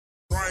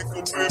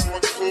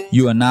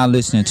You are now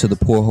listening to the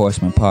Poor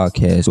Horseman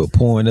podcast. But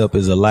pouring up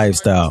is a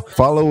lifestyle.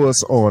 Follow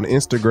us on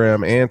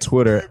Instagram and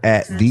Twitter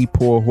at The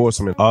Poor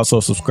Horseman. Also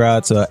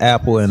subscribe to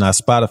Apple and our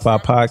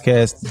Spotify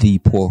podcast, The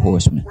Poor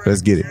Horseman.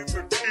 Let's get it.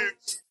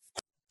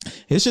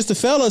 It's just the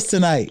fellas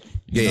tonight.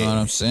 You know what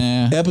I'm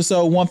saying?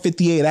 Episode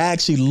 158. I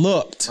actually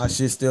looked. My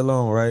shit's still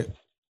on, right?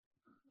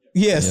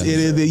 Yes, it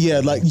is.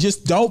 Yeah, like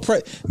just don't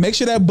make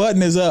sure that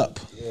button is up.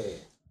 Yeah.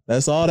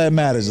 That's all that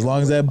matters. As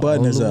long as that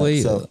button is up.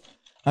 So,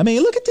 I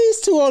mean, look at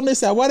these two on this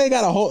side. Why they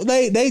got to hold?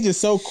 They just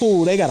so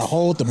cool. They got to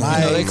hold the mic.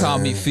 You know, they call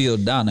me Phil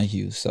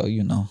Donahue, so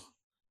you know.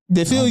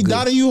 Did Phil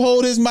Donahue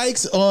hold his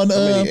mics on? How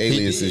many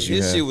aliases you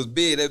have? This shit was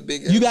big. That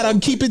big. You gotta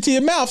keep it to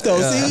your mouth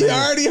though. See, he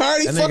already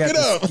fuck it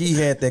up. He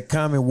had that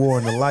comment war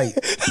in the light.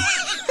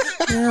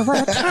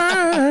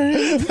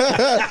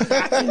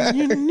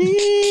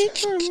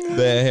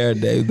 Bad hair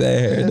day.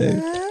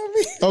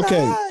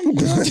 Okay.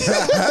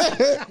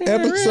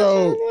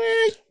 Episode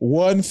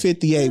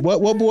 158.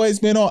 What boy's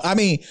been on? I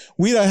mean,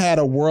 we done had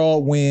a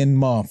whirlwind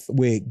month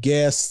with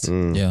guests.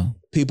 Yeah.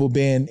 People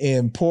been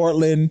in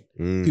Portland.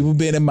 People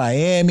been in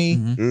Miami.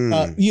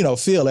 You know,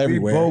 Phil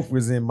everywhere. We both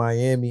was in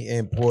Miami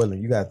and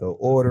Portland. You got the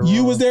order.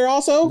 You was there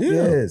also?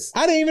 Yes.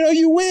 I didn't even know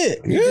you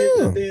went. He did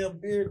the damn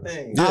beer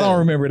thing. I don't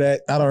remember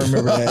that.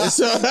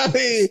 So I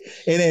mean,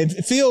 and then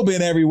Phil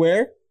been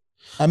everywhere.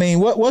 I mean,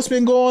 what's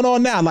been going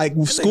on now? Like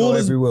school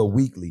is everywhere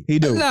weekly. He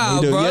do. Nah,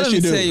 he do. bro. Yes, Let me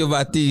you do. tell you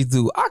about these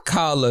dudes. I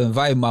call her,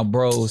 invite my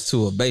bros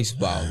to a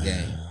baseball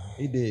game.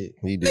 He did.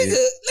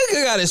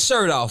 Nigga got his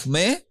shirt off,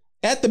 man.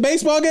 At the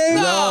baseball game?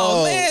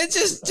 No, man,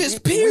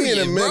 just period. We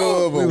in the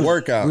middle of a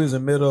workout. We was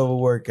in the middle of a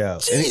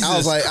workout. And I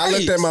was like, I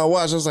looked at my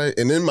watch. I was like,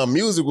 and then my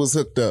music was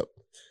hooked up.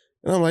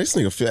 And I'm like, this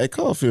nigga, hey,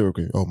 call Phil.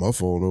 Oh, my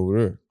phone over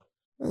there.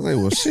 I was like,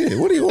 well, shit,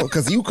 what do you want?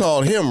 Because you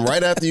called him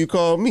right after you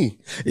called me.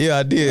 Yeah,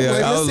 I did.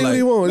 Like, I let's was see like, what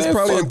he wants. It's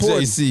probably fuck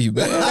important. JC,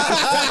 man.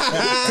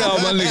 Call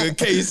my nigga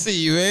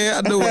KC, man.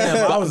 I knew what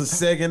I was a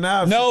second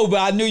option. No, but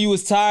I knew you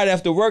was tired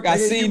after work. I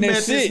seen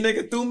that shit. This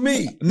nigga through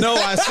me. No,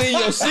 I seen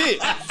your shit.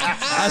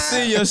 I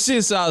seen your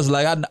shit, so I was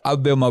like, I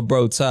bet my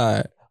bro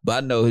tired.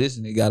 But I know this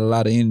nigga got a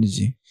lot of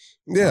energy.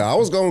 Yeah, I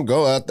was going to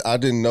go. I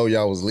didn't know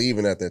y'all was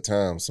leaving at that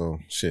time. So,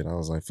 shit, I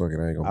was like, fuck it,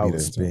 I ain't going to be there.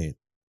 Spent.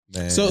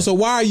 Man. So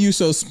why are you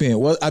so spent?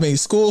 What I mean,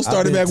 school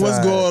started back. What's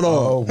going on?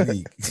 All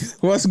week.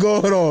 What's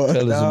going on?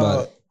 Tell us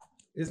about it.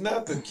 It's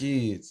not the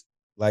kids.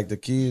 Like the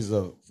kids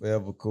are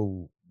forever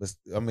cool, but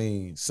I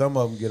mean, some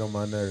of them get on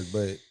my nerves,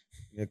 but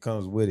it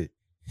comes with it.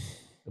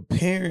 The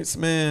parents,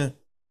 man.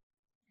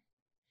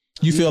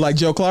 You feel like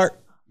Joe Clark?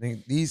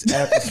 These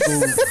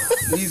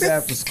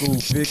after school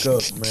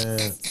pickups,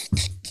 man.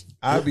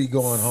 I be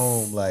going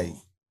home like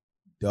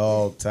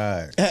dog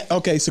tired.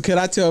 Okay, so can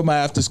I tell my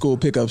after school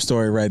pickup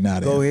story right now?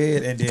 Then? Go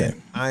ahead, and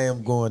then I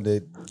am going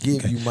to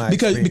give you my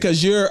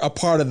because you're a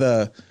part of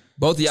the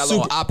both of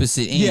y'all on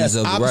opposite ends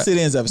of it. Opposite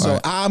ends of it. So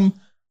right.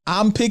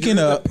 I'm picking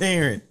up the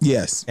parent.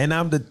 Yes. And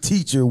I'm the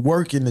teacher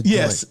working the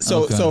yes.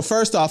 joint. So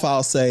first off,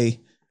 I'll say,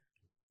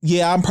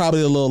 yeah, I'm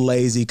probably a little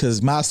lazy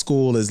because my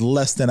school is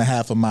less than a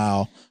half a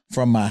mile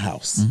from my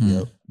house.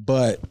 Yep.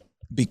 But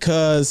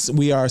because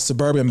we are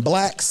suburban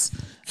blacks,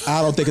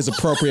 I don't think it's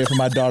appropriate for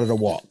my daughter to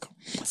walk.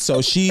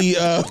 So she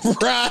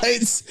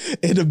rides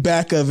in the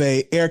back of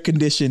a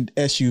air-conditioned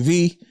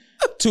SUV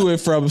to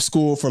and from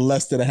school for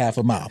less than a half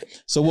a mile.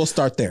 So we'll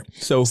start there.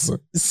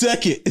 Second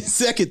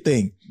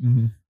thing.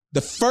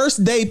 The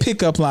first day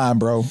pickup line,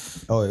 bro.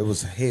 Oh, it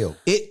was hell.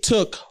 It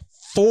took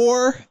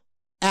 4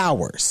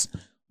 hours.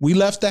 We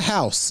left the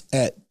house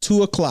at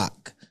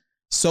 2:00.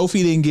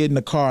 Sophie didn't get in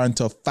the car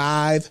until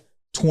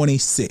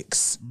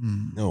 5:26.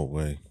 No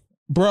way.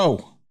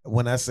 Bro.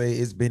 When I say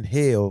it's been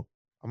hell,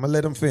 I'm going to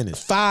let them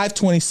finish.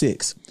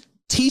 5:26.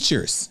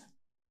 Teachers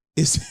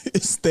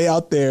stay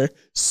out there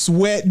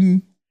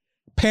sweating.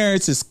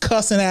 Parents is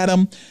cussing at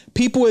them.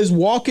 People is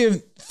walking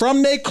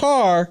from their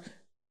car,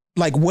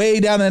 like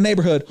way down in the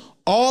neighborhood,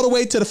 all the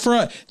way to the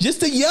front,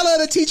 just to yell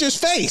at a teacher's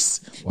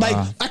face. Wow. Like,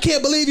 I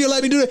can't believe you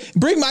let me do that.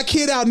 Bring my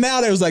kid out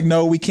now. They was like,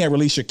 no, we can't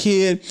release your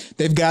kid.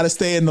 They've got to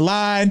stay in the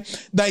line.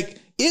 Like,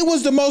 it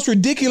was the most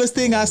ridiculous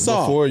thing I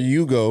saw. Before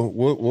you go,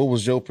 what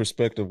was your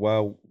perspective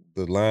while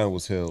the line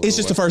was held? It's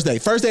just the first day.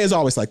 First day is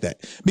always like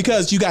that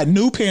because you got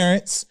new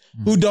parents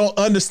who don't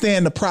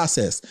understand the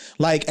process.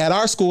 Like at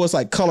our school, it's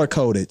like color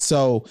coded.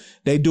 So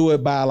they do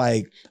it by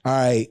like, all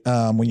right,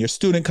 when your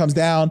student comes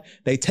down,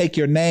 they take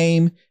your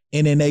name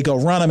and then they go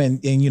run them.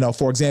 And you know,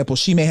 for example,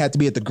 she may have to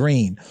be at the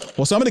green.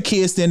 Well, some of the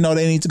kids didn't know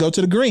they need to go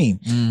to the green.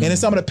 And then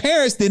some of the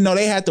parents didn't know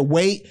they had to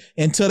wait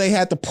until they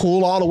had to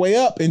pull all the way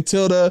up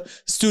until the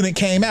student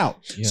came out.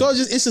 Yeah. So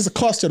it's just a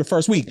cluster the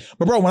first week.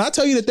 But bro, when I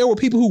tell you that there were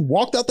people who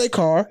walked out their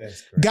car,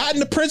 got in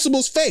the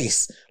principal's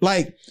face,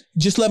 like,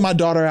 just let my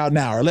daughter out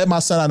now or let my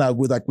son out.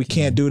 We're like, we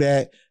can't do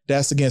that.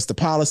 That's against the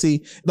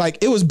policy.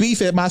 Like, it was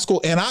beef at my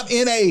school and I'm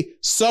in a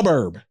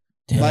suburb.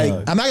 Like,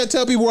 I'm not gonna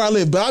tell people where I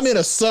live, but I'm in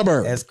a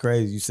suburb. That's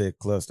crazy. You said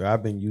cluster.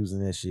 I've been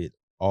using that shit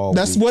all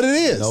That's week. what it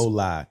is. No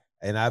lie.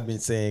 And I've been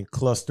saying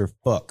cluster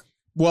fuck.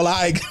 Well,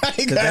 I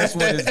that's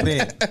what it's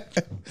been.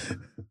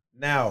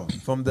 Now,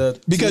 from the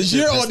because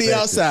teacher you're on the perspective,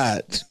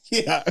 outside.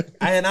 Yeah.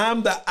 and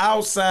I'm the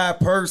outside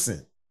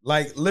person.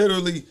 Like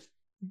literally,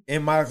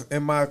 in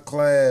my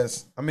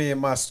class, I mean in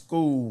my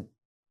school,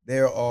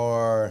 there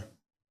are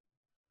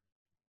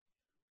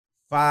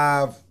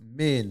 5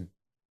 men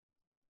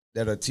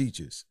that are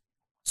teachers.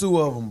 2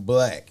 of them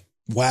black.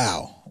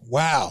 Wow.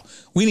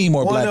 We need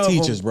more One black of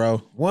teachers, them- bro.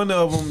 One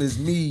of them is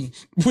me.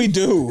 We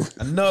do.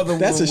 Another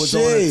That's one a was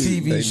on a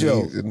shame. TV They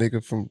show. need a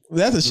nigga from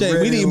That's a shame. We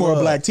Ready need to more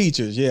love. black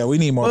teachers. Yeah, we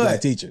need more But-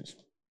 black teachers.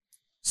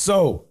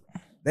 So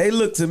they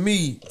look to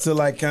me to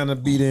like kind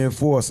of be the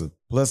enforcer.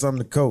 Plus, I'm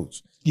the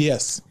coach.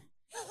 Yes.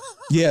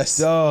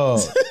 Dog,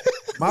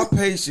 my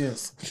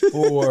patience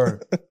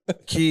for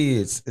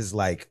kids is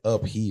like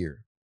up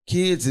here.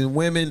 Kids and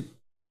women,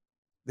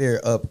 they're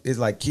up. It's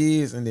like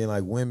kids and then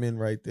like women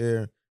right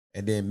there,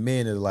 and then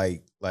men are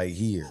like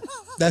here.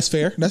 That's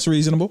fair. That's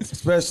reasonable.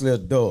 Especially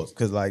adults,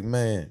 because like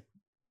man,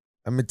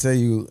 let me tell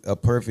you a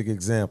perfect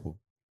example.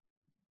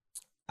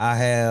 I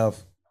have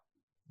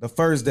the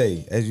first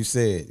day, as you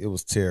said, it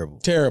was terrible.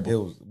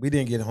 Terrible. We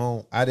didn't get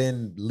home. I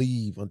didn't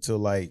leave until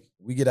like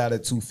we get out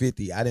at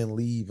 2:50. I didn't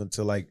leave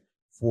until like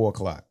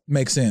 4:00.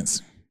 Makes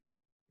sense.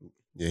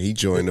 Yeah, he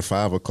joined the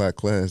 5 o'clock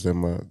class. That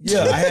my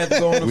Yeah, I had to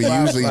go on the we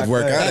 5 usually o'clock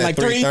work class. out at Like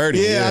 3? 3:30.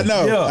 Yeah, I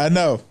know. Yeah. I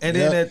know. And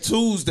then that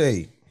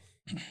Tuesday,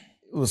 it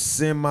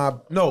was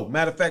no,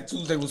 matter of fact,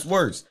 Tuesday was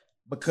worse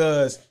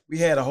because we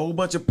had a whole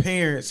bunch of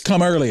parents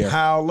Come earlier.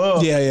 pile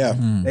up. Yeah.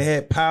 They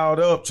had piled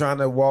up trying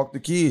to walk the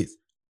kids.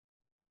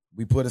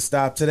 We put a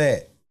stop to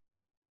that.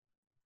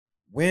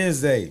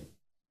 Wednesday,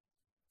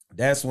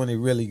 that's when it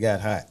really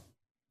got hot.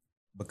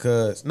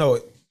 Because, no,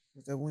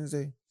 was that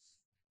Wednesday?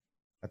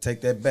 I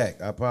take that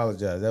back. I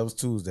apologize. That was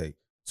Tuesday.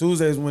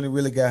 Tuesday is when it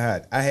really got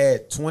hot. I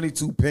had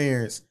 22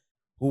 parents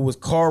who was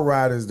car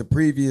riders the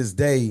previous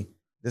day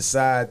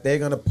decide they're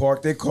going to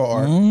park their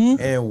car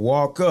and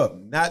walk up,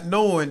 not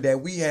knowing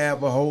that we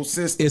have a whole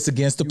system. It's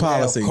against the You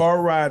policy. have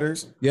car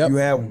riders. Yep. You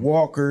have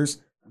walkers.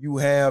 You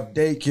have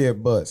daycare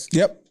bus.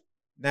 Yep.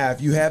 Now,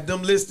 if you have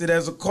them listed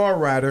as a car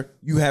rider,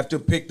 you have to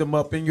pick them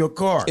up in your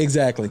car.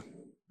 Exactly.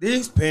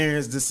 These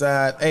parents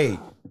decide, hey,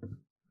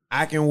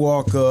 I can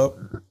walk up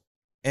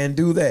and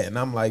do that. And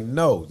I'm like,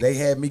 no. They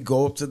had me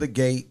go up to the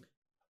gate,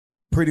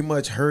 pretty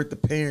much herd the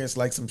parents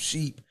like some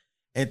sheep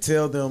and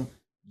tell them,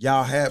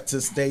 y'all have to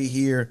stay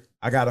here.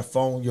 I got to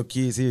phone your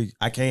kids here.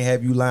 I can't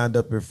have you lined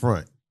up in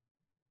front.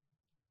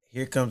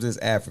 Here comes this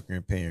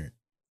African parent.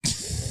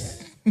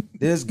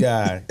 This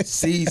guy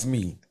sees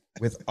me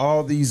with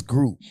all these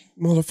groups.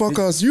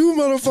 motherfuckers, you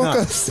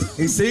motherfuckers.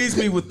 He sees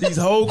me with these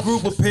whole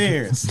group of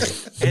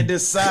parents and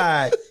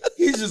decide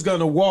he's just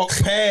gonna walk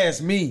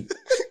past me.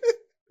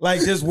 Like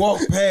just walk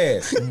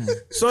past.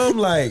 So I'm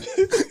like,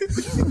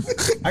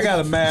 I got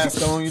a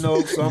mask on, you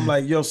know. So I'm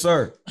like, yo,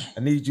 sir, I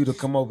need you to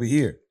come over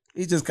here.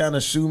 He just kind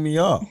of shoo me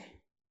off.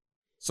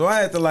 So I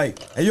had to like,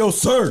 hey, yo,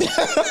 sir.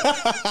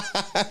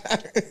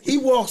 He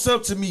walks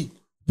up to me.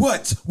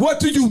 What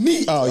do you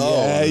need? Oh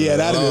yeah,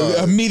 that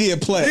is immediate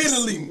plex.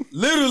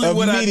 Literally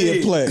what I Immediate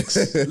did.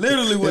 plex.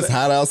 Literally what It's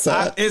hot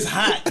outside. it's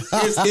hot.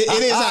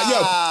 It is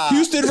hot. Yo,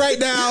 Houston right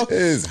now,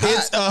 It's hot,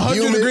 it's 100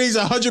 humid. degrees,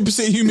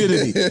 100%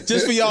 humidity.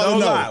 Just for y'all No to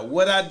know. lie.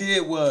 What I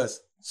did was,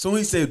 so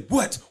he said,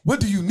 what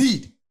do you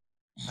need?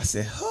 I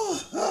said,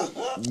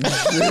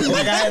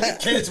 like I had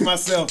to catch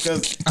myself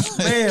because,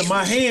 man,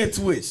 my hand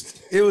twitched.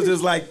 It was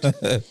just like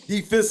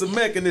defensive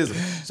mechanism.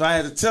 So I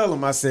had to tell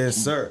him, I said,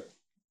 sir,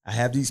 I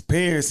have these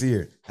parents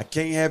here. I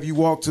can't have you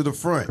walk to the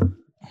front.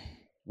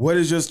 What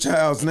is your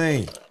child's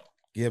name?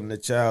 Give him the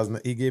child's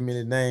name. He gave me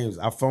the names.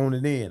 I phoned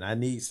it in. I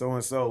need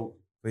so-and-so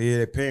for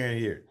their parent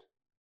here.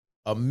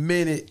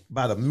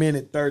 About a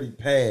minute 30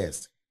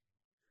 passed.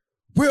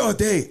 Where are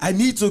they? I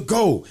need to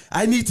go.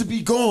 I need to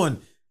be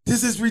gone.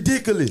 This is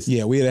ridiculous.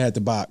 Yeah, we'd have had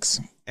to box.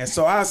 And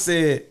so I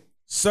said,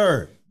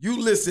 sir,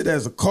 you listed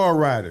as a car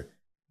rider.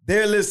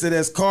 They're listed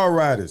as car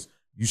riders.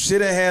 You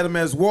should have had them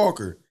as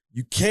walker.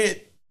 You can't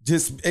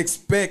just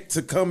expect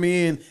to come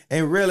in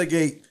and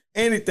relegate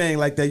anything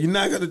like that. You're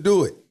not going to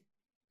do it.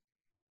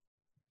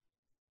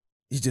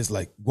 He just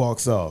like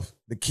walks off.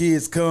 The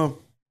kids come.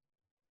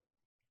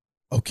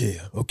 Okay.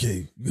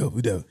 Yeah,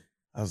 we do.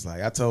 I was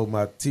like, I told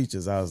my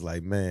teachers, I was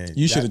like, man.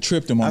 You should have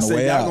tripped him on the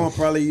way y'all out. gonna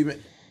probably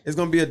it's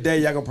gonna be a day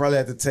y'all gonna probably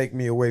have to take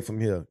me away from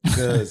here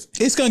because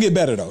It's gonna get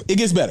better though. It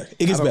gets better.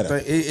 It gets better.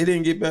 It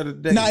didn't get better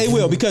today. No, it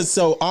will because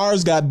so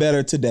ours got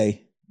better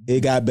today.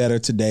 It got better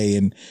today,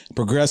 and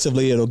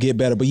progressively it'll get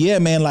better. But yeah,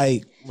 man,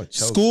 like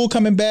school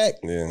coming back,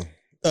 Yeah.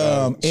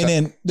 and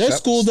then there's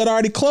schools that are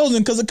already closing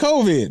because of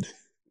COVID.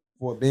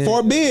 Fort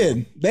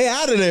Bend, they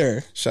out of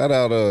there. Shout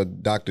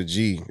out Dr.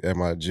 G at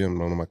my gym,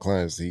 one of my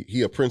clients.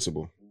 He a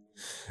principal.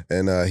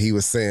 And he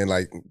was saying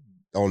like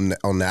on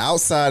the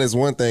outside is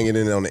one thing, and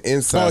then on the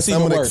inside, it's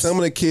even worse. some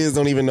of the kids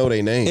don't even know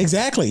their name.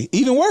 Exactly,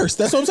 even worse.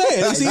 That's what I'm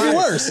saying. It's even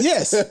worse.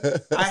 Yes,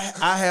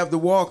 I have the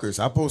walkers.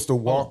 I'm supposed to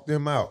walk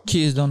them out.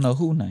 Kids don't know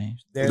who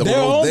names. They're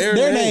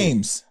their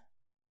names.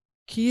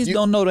 Kids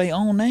don't know their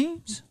own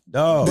names.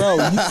 dog. Bro,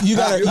 you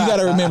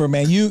gotta remember,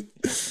 man.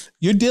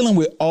 You're dealing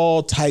with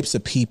all types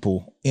of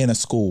people in a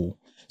school.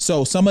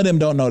 So some of them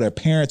don't know their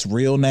parents'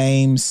 real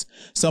names.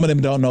 Some of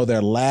them don't know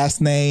their last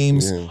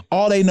names. Yeah.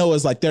 All they know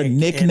is like their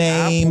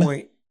nickname.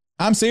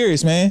 I'm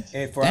serious, man.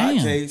 And for our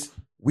case,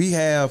 we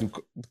have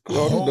a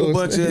whole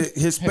bunch of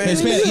Hispanic.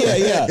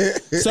 Yeah.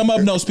 Some of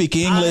them don't speak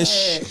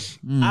English.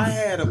 I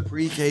had a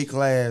pre-K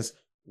class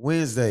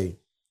Wednesday.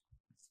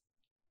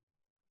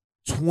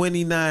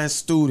 29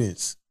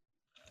 students.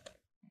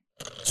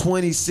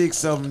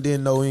 26 of them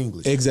didn't know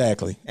English.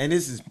 Exactly. And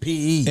this is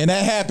PE. And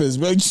that happens,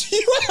 bro.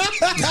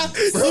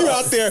 You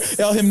out there,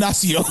 El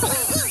Gimnasio.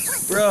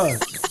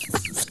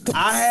 Bruh,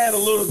 I had a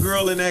little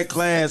girl in that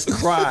class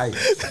cry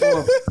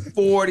for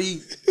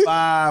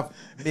 45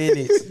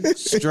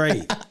 minutes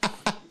straight.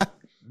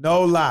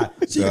 No lie.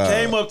 She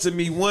came up to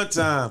me one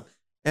time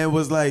and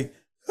was like,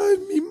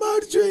 mi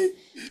madre,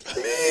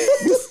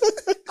 please.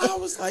 I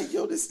was like,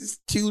 yo, this is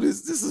cute.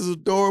 This is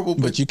adorable.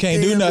 But you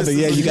can't do nothing.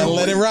 Yeah, you gotta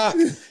let it rock.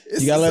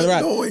 You gotta let it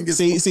rock.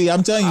 See,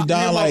 I'm telling you,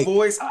 Don, like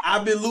voice.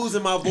 I've been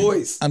losing my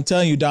voice. I'm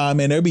telling you, Don,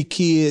 man, there'll be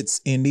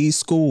kids in these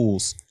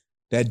schools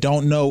that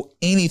don't know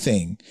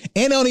anything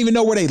and don't even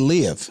know where they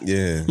live.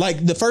 Yeah.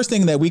 Like the first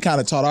thing that we kind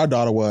of taught our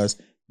daughter was,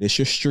 this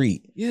your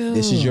street. Yeah.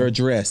 This is your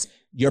address.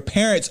 Your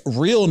parents'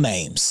 real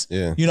names.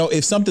 Yeah. You know,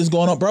 if something's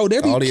going on, bro,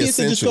 there'll be kids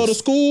that just go to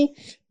school.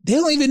 They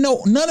don't even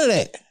know none of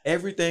that.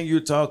 Everything you're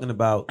talking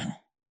about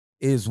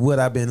is what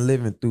I've been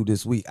living through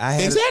this week. I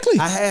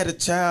had a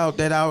child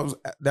that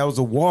was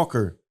a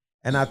walker,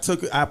 and I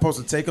supposed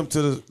to take him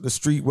to the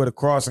street where the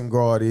crossing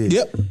guard is.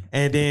 Yep.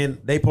 And then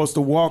they supposed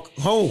to walk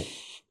home.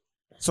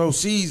 So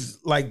she's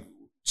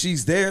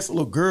there. It's a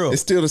little girl.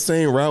 It's still the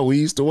same route we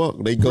used to walk.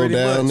 They go Pretty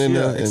down much, in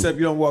yeah, there. except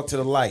you don't walk to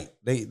the light.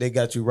 They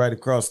got you right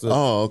across the.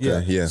 Oh,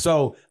 okay, yeah.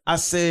 So I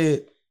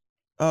said,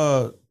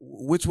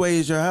 which way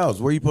is your house?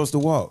 Where you supposed to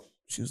walk?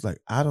 She was like,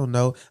 I don't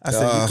know. I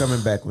said, you're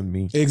coming back with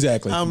me.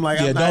 Exactly. I'm like,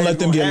 yeah, I'm don't let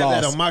them get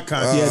lost. that on my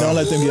conscience. Yeah, don't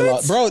let them get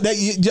lost, bro.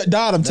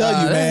 Don, I'm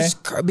telling you, man.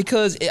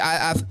 Because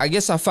I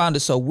guess I found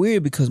it so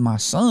weird because my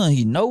son,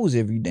 he knows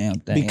every damn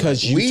thing.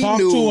 Because like, you talk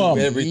to him.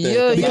 Everything.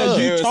 Yeah, because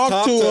you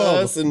talk to him.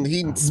 us and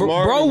he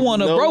smart. Bro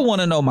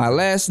wanna know my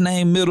last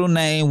name, middle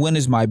name, when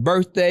is my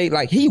birthday.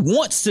 Like he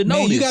wants to know.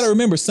 Man, this. you got to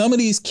remember some of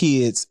these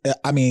kids.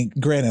 I mean,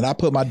 granted, I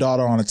put my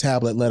daughter on a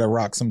tablet, let her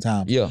rock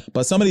sometimes. Yeah.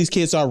 But some of these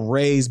kids are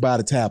raised by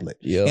the tablet.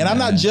 Yeah, and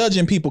I'm not man.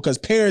 judging people because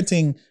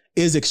parenting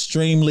is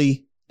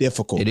extremely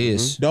difficult. It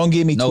is. Don't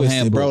get me No twisted,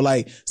 handbook. bro.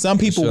 Like some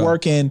people sure.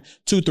 working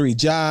 2-3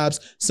 jobs.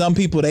 Some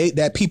people that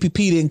PPP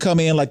didn't come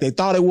in like they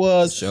thought it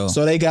was. Sure.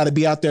 So they got to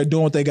be out there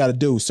doing what they got to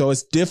do. So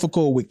it's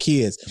difficult with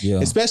kids,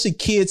 especially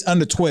kids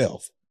under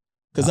 12.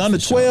 Because under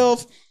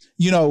 12,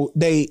 you know,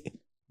 they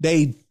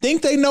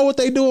think they know what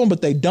they're doing,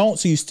 but they don't.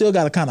 So you still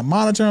got to kind of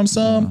monitor them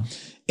some.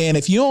 And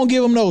if you don't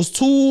give them those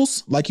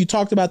tools, like you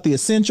talked about the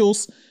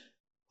essentials,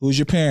 who's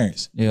your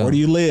parents? Yeah. Where do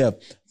you live?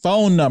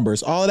 Phone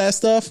numbers, all of that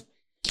stuff.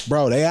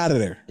 Bro, they out of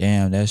there.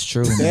 Damn, that's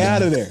true. They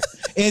out of there.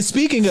 And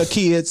speaking of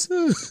kids,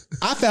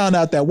 I found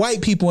out that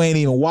white people ain't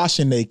even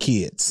washing their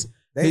kids.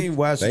 They ain't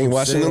washing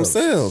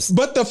themselves.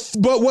 But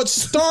what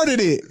started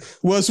it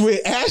was when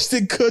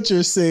Ashton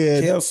Kutcher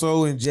said,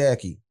 Kelso and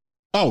Jackie.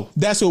 oh,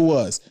 that's what it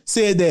was.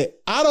 Said that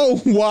I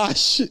don't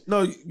wash.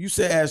 No, you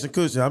said Ashton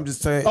Kutcher. I'm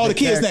just saying. Oh, the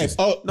kid's characters.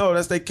 name. Oh. No,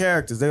 that's their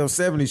characters. They on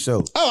 70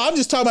 shows. Oh, I'm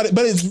just talking about it,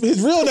 but his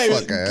real name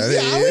is. Fuck outta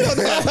Yeah, here. we don't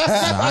know.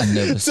 I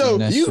never So, seen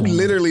that You show.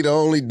 literally the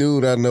only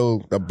dude I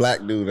know, the black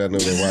dude I know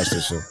that watched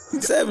this show.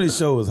 70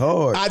 show is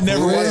hard. I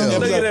never watched an Look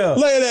episode. at that.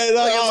 Look at that.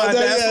 Look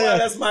at my-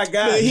 that's my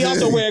guy. He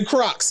also wearing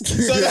Crocs.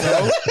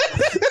 So,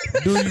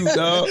 Do you,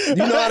 dog? You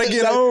know how to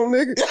get home,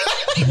 nigga?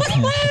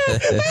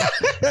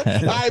 all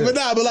right,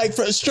 but like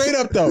straight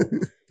up though,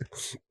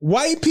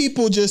 white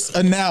people just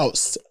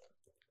announced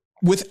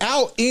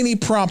without any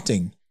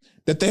prompting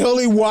that they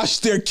only wash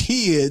their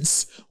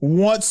kids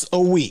once a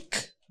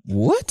week.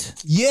 What?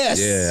 Yes.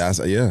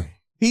 Yeah.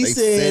 He They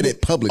said said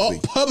it publicly.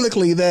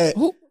 publicly that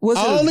Was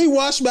I it? only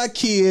wash my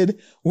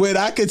kid when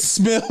I could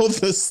smell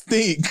the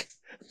stink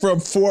from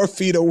 4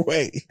 feet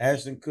away.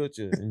 Ashton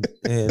Kutcher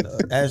and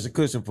Ashton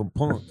Kutcher from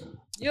Punk.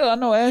 Yeah, I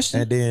know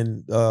Ashton. And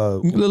then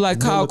You look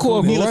like Kyle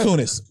Korver. Mila right?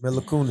 Kunis.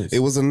 Mila Kunis. It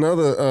was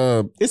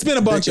another. It's been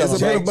a bunch of It's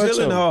them. been a bunch of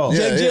them. Gyllenhaal.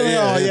 Jake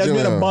Gyllenhaal, yeah, it's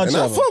been a bunch and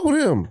of I them. fuck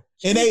with him.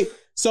 And they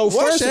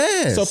Wash your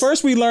ass.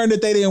 first we learned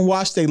that they didn't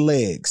wash their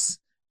legs.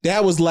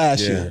 That was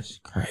last Yeah. year.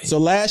 So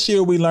last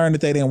year we learned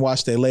that they didn't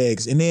wash their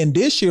legs. And then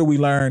this year we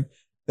learned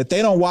that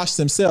they don't wash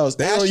themselves.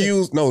 They don't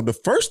use the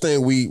first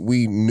thing we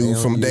knew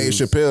They from don't Dave use-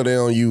 Chappelle, they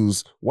don't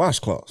use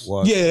washcloths.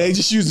 Yeah, they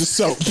just use the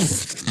soap.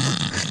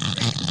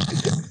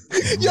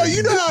 Yo,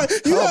 you know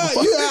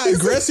how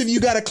aggressive you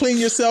gotta clean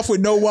yourself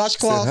with no Said,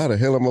 washcloth? how the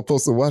hell am I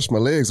supposed to wash my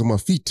legs or my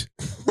feet?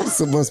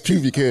 So much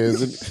pubic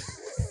hairs.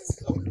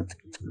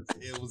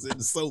 It was in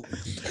the soap.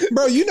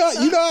 Bro, you know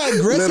how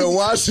aggressive. Little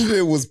washing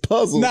it was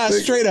puzzled. Nah,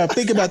 straight up.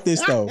 Think about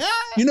this though.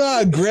 You know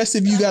how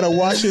aggressive you gotta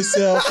wash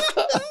yourself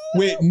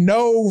with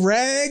no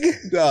rag?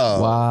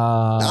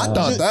 Wow. I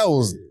thought that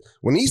was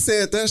when he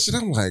said that shit.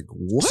 I'm like,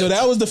 what? So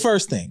that was the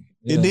first thing.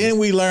 And then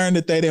we learned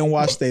that they didn't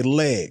wash their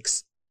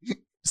legs.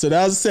 So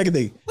that was the second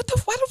thing. Why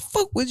the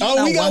fuck would you?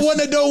 Oh, we got one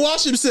that don't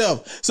wash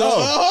himself. So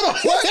hold on.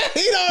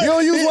 You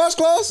don't use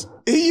washcloths?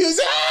 He used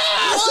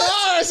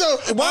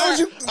so Why would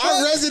you?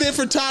 our resident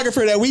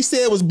photographer that we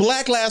said was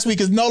black last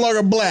week is no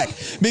longer black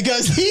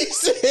because he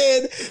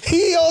said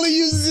he only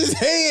uses his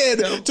hand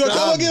to come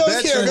on, get on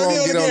the camera.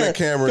 Go get on the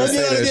camera. Go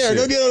get on the camera.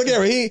 Go get on the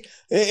camera.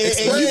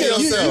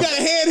 You got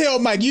a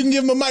handheld mic. You can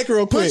give him a mic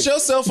real quick. Put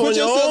yourself on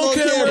your own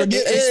camera.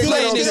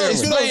 Explain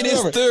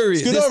this theory.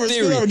 Scoot over.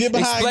 Get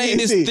behind. Explain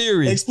this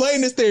theory.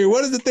 Explain this theory.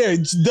 What is the theory?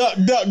 Duck,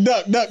 duck,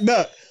 duck, duck,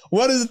 duck.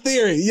 What is the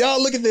theory?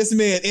 Y'all look at this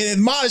man and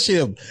admonish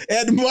him.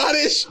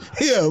 Admonish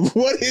him.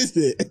 What is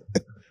it?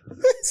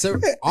 So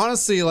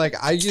honestly, like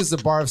I use a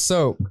bar of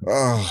soap.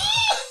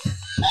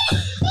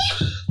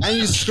 And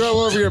you scrub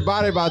over your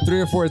body about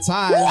 3 or 4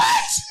 times. What?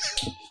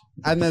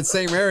 In that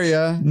same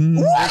area.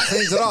 It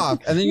cleans it off.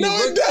 And then you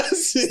look. It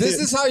doesn't. This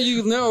is how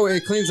you know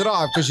it cleans it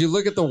off because you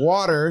look at the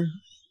water,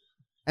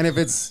 and if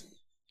it's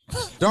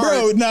dark,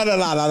 bro,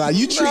 no.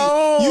 You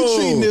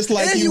treating this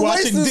like you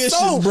washing dishes,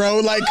 soap.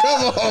 Bro. Like,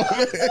 come on,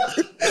 man.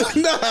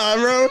 Nah,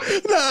 bro.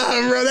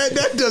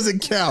 That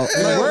doesn't count.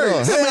 Like,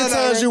 how many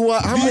times you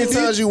wash? How many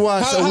times you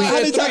wash a week?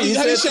 How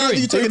many showers do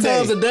you take a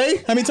day? 3 times a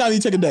day? How many times do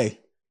you take a day?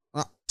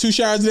 2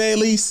 showers a day at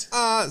least?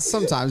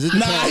 Sometimes.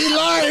 Nah, he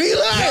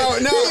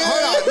lied. No,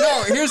 hold on.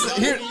 No, here's.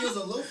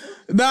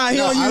 Nah, he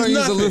don't use nothing. I don't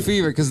use a loofah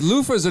either because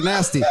loofahs are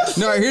nasty.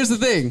 No, here's the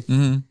thing.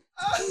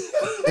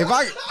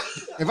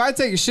 If I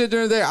take a shit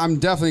during the day, I'm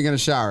definitely gonna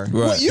shower. Right.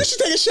 Well, you should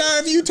take a shower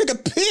if you take a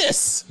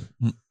piss.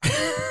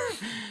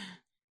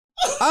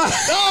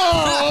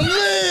 Oh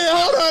man,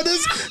 hold on.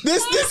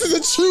 This is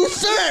a true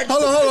fact.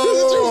 Hold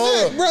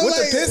on. Bro, with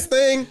the piss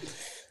thing.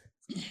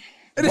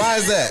 Why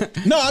is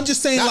that? No, I'm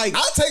just saying, like,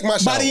 I'll take my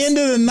shower. By the end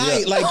of the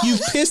night, like you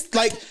pissed,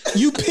 like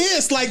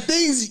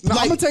things. No,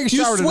 like, I'm gonna take a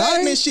shower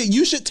tonight. And shit.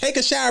 You should take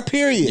a shower.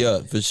 Period.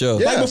 Yeah, for sure.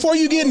 Like before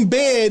you get in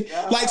bed.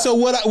 Like so,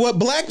 what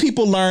black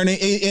people learn,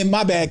 and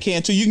my bad,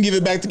 can too. You can give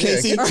it back to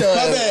KC. My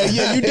bad.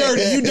 Yeah, you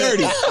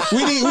dirty.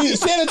 We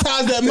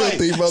sanitize that mic.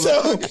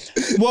 So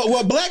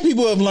what black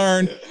people have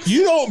learned,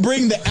 you don't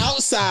bring the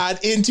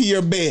outside into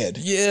your bed.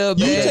 Yeah,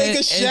 you man. take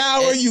a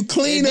shower, you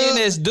clean up. And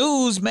then as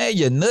dudes, man,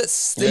 your nuts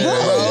stink,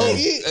 bro.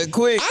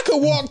 Quick. I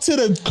could walk to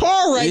the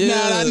car right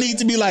now and I need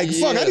to be like,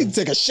 fuck, I need to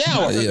take a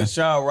shower. I took a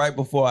shower right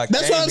before I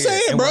That's came what I'm here.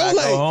 saying, And bro. when I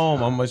Like, go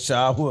home, I'm gonna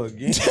shower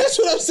again. That's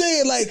what I'm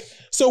saying. Like,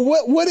 so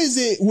what is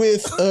it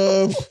with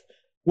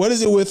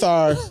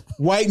our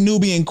white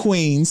Nubian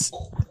queens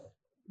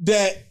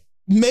that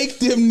make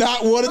them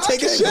not want to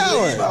take a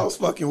shower? I was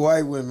fucking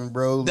white women,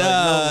 bro. Like,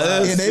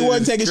 and they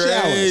wouldn't take a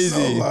shower.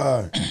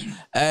 No,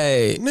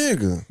 hey,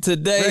 nigga.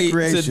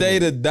 Today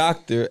the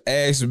doctor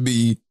asked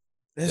me.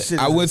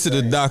 I went to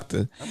the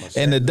doctor,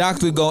 and the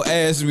doctor gonna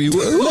ask me. No,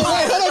 wait, hold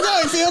on, go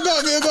ahead, Phil.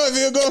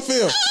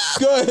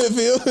 Go ahead,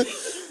 Phil.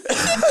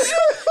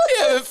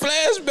 Yeah,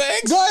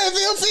 flashbacks. Go ahead,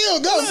 Phil.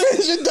 Go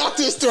finish your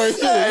doctor story.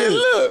 Hey,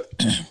 look.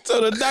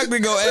 So the doctor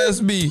gonna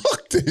ask me.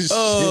 Fuck this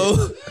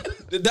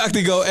shit. The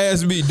doctor gonna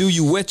ask me, "Do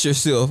you wet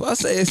yourself?" I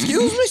say,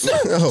 "Excuse me,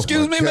 sir.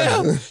 Excuse me,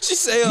 ma'am." She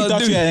say, you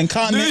thought you had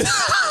incontinence?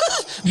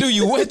 Do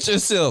you wet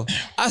yourself?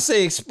 I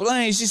say,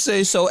 "Explain." She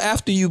say, "So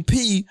after you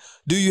pee,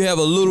 do you have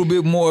a little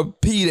bit more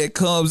pee that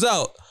comes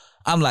out?"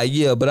 I'm like,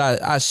 "Yeah, but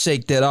I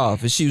shake that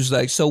off." And she was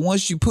like, "So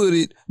once you put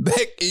it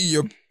back in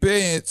your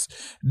pants,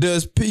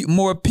 does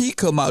more pee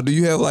come out? Do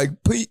you have like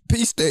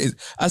pee stains?"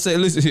 I say,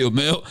 "Listen here,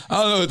 man.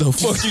 I don't know what the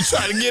fuck you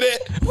trying to get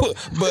at,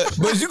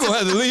 but you gonna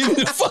have to leave me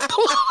the fuck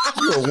alone."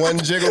 You a one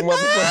jiggle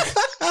motherfucker.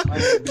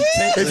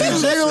 If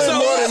you jiggle it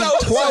more than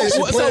twice,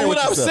 so what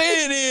I'm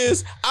saying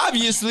is,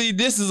 obviously,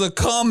 this is a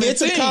common thing.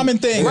 It's a common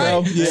thing,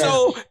 right? Bro. Yeah.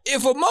 So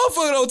if a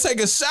motherfucker don't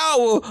take a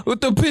shower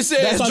with the piss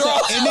ass draw,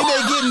 and then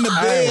they get in the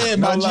bed,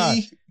 my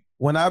G.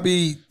 When I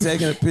be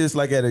taking a piss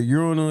like at a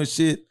urinal and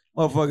shit,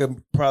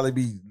 motherfucker probably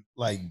be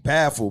like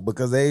baffled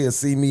because they'll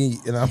see me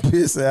and I'm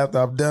pissing after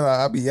I'm done.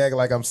 I be acting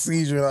like I'm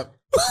seizuring.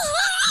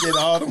 Get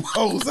all them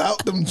hoes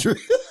out them drills.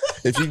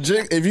 If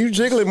you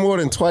jiggle it more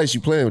than twice,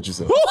 you playing with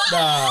yourself.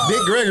 Nah.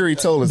 Dick Gregory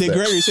told us that. Dick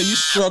Gregory said you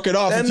struck it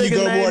off That if you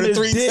nigga go more than name is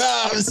 3 Dick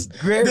times.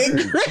 Gregory.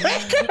 Dick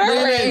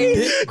Gregory.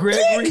 Dick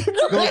Gregory.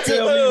 Gonna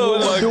tell me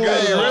what I'm doing.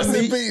 Rest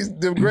in peace.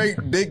 The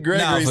great Dick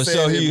Gregory Nah, for said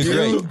sure, he was if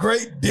you-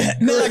 great.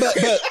 Dick. No,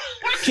 but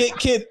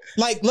kid,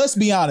 like, let's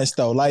be honest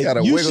though. Like,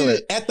 Gotta you wiggle should,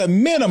 it. at the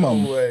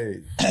minimum,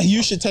 Way.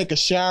 you should take a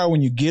shower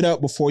when you get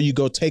up before you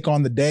go take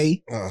on the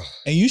day,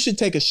 and you should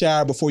take a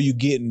shower before you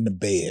get in the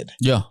bed.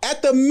 yeah,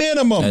 At the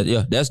minimum,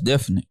 yeah, that's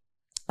definite.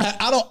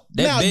 I don't.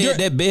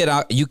 That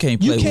bed, you can't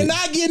play you with.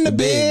 cannot get in the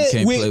bed you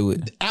can't with, play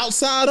with.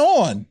 outside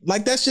on.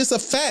 Like, that's just a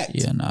fact.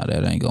 Yeah, nah,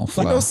 that ain't gonna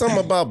fly. You know something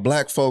about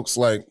black folks,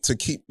 like to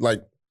keep,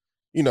 like,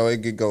 you know,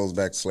 it goes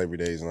back to slavery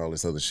days and all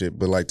this other shit,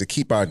 but like to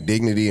keep our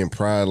dignity and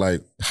pride,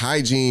 like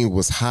hygiene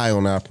was high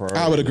on our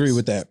priorities. I would agree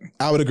with that.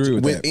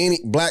 With any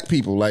black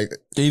people, like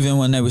Even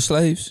when they were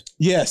slaves?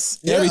 Yes.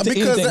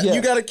 because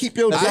you got to keep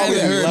your. I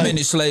haven't heard like,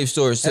 many slave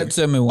stories.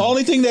 Tell me one.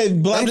 Only thing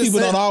that black people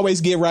saying. don't always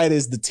get right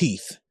is the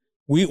teeth.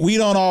 We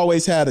don't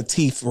always have the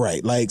teeth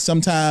right. Like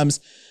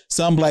sometimes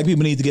some black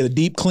people need to get a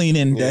deep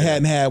cleaning that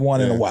hadn't had one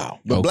in a while.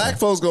 But black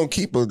folks gonna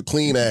keep a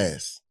clean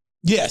ass.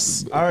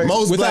 Yes. All right.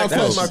 Most Without black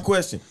that was folks. my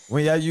question.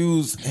 When y'all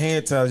use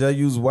hand towels, y'all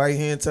use white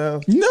hand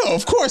towels? No,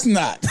 of course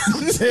not.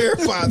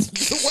 Terrified.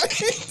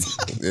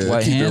 Yeah,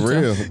 White keep it hand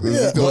real.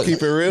 Just gonna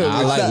keep it real.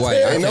 I like white.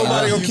 Ain't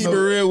nobody gonna keep it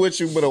real with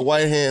you, but a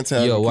white hand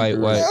towel. Yeah, to keep white. it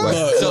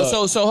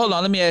real. So hold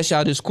on. Let me ask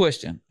y'all this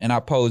question. And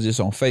I posed this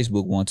on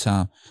Facebook one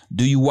time.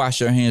 Do you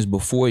wash your hands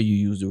before you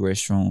use the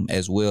restroom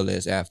as well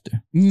as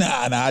after?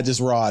 Nah, I just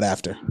raw it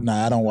after.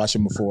 Nah, I don't wash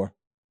them before.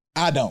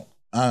 I don't.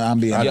 I'm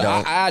being honest.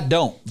 I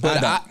don't.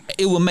 But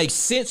it will make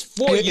sense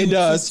for you. It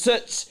does. To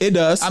touch. It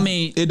does. I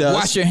mean, it does.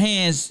 wash your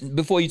hands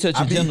before you touch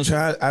your genitals.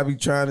 I be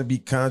trying to be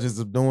conscious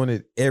of doing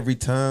it every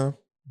time,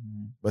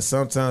 but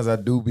sometimes I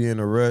do be in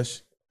a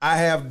rush. I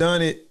have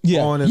done it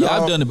on and off.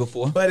 I've done it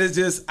before. But it's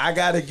just, I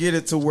got to get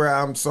it to where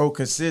I'm so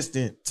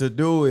consistent to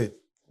do it,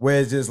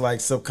 where it's just like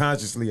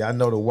subconsciously, I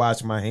know to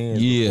wash my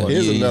hands. Yeah.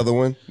 Here's another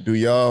one. Do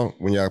y'all,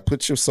 when y'all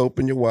put your soap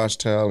in your wash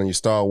towel and you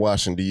start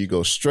washing, do you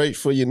go straight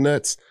for your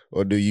nuts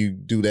or do you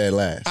do that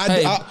last?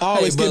 I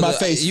always get my brother,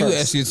 face you first.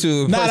 asking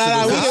too. No.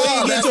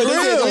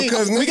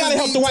 Because We gotta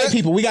help the white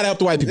people. We gotta help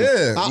the white people.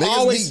 Yeah, I niggas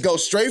always go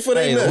straight for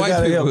their Hey, nuts. white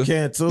Gotta people. help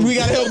Ken too. we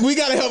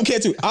gotta help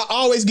Ken too. I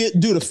always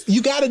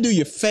you gotta do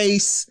your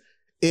face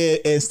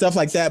and stuff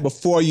like that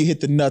before you hit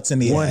the nuts in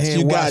the One ass. hand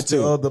You wash got the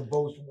to. other,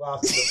 both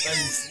wash the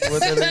face. What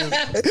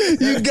that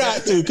is. You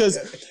got to,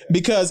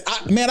 because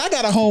I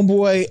got a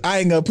homeboy. I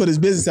ain't gonna put his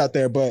business out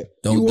there, but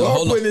Don't You are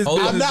hold putting on. his Hold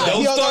on. business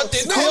Don't out. start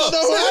this.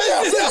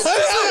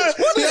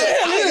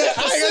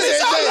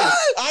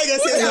 I ain't gonna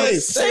say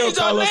his name. Change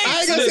our name. I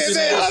ain't gonna say his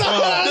name.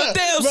 Hold on. The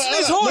damn But,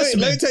 Swiss let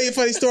horseman. me tell you a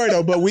funny story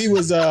though. But we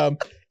was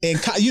in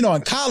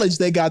college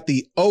they got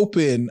the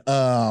open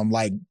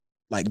like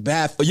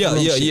bath.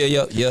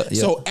 Yeah.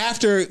 So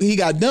after he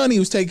got done,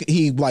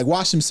 he like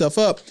washed himself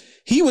up.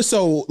 He was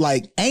so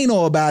like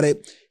anal about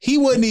it. He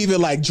wouldn't even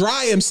like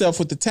dry himself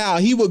with the towel.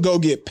 He would go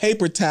get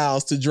paper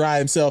towels to dry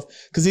himself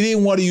because he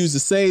didn't want to use the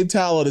same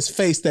towel on his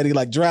face that he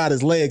like dried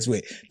his legs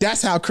with.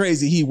 That's how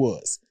crazy he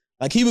was.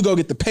 Like he would go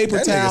get the paper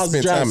That nigga towels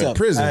to spent dry time in himself.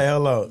 prison. Hey,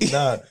 hello.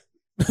 Nah.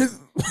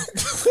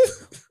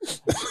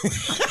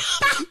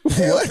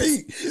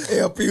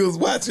 LP was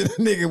watching a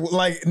nigga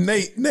like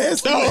Nate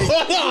Nasty. No, Nate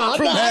hell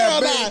from no.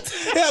 Half-Baked.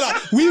 Hell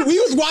no. We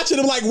was watching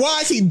him like, why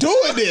is he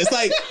doing this?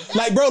 Like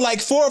bro,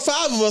 like 4 or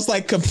 5 of us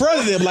like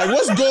confronted him. Like,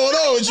 what's going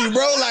on with you,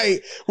 bro?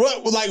 Like,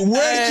 what? Like,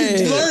 where did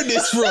you learn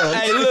this from?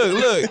 Hey,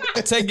 look.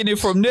 Taking it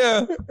from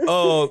there.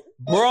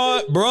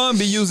 Bron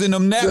be using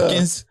them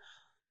napkins.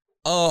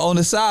 On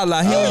the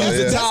sideline, he don't use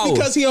the That's towel.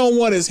 because he don't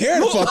want his hair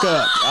to fuck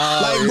up.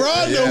 Like,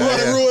 bro, don't want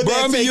to ruin that.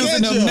 Bron be fake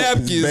using them intro.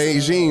 napkins.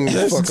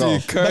 Beijing, fuck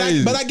off.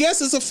 Crazy. But I guess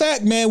it's a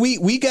fact, man.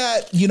 We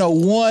got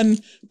one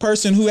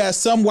person who has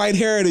some white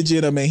heritage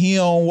in him, and he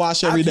don't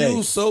wash every I've day.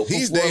 used soap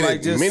He's before, dated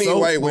like just many soap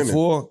white women.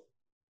 before.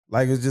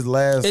 Like it's just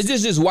last. It's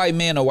just white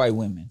men or white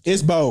women.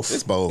 It's both.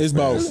 It's both, It's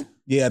man. both.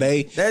 Yeah,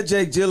 that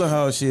Jake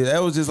Gyllenhaal shit.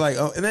 That was just like,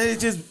 and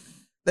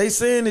they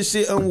saying this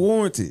shit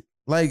unwarranted.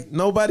 Like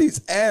nobody's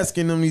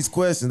asking them these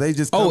questions. They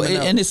just Oh, coming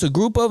out. and it's a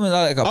group of them.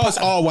 Like it's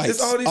all whites.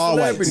 It's all these all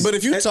celebrities. whites. But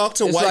if you talk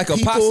to It's white like a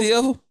people, posse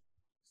of them.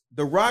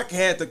 The Rock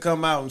had to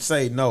come out and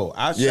say no.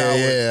 I showered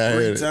I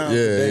 3 heard it. times a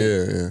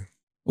day. Yeah.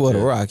 Well, the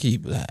Rock, he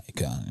black,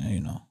 you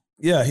know.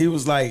 Yeah, he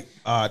was like,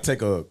 I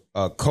take a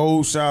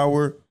cold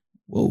shower.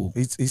 Whoa.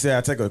 He said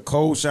I take a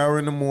cold shower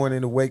in the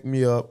morning to wake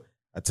me up.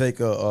 I take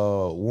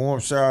a warm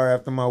shower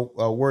after my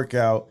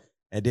workout,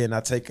 and then I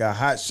take a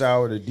hot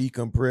shower to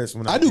decompress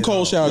when I do get cold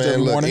home. showers Man,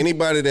 every look, morning.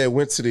 anybody that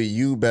went to the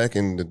U back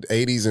in the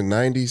 80s and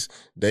 90s,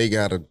 they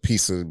got a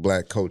piece of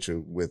black culture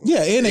with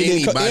Yeah, and they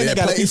anybody that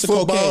got a plays piece of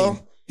football.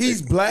 cocaine.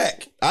 He's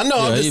black. I know,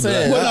 Yeah, I'm he just black.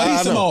 saying. Well, no, he's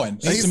I know. Samoan.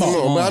 He's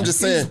Samoan. But I'm just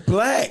saying. He's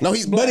black. No,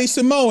 he's black. But he's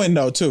Samoan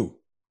though too.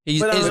 It's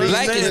But I'm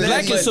black. saying It's that,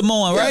 black and like,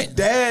 Samoan, right? His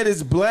dad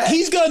is black.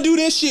 He's gonna do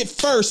this shit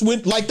first,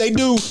 like they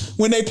do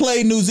when they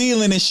play New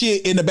Zealand and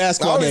shit in the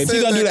basketball I games. always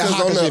He's said gonna do that that 'cause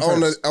hockey shit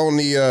first. on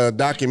the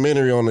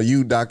documentary, on the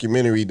U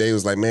documentary, they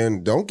was like,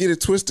 man, don't get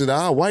it twisted.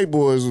 Our white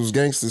boys was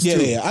gangsters too.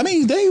 Yeah. I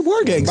mean, they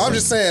were gangsters. I'm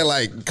just saying,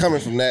 like, coming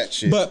from that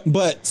shit.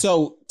 But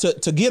so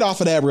to get off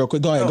of that real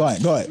quick, go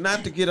ahead.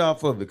 Not to get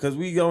off of it, because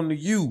we on the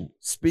U.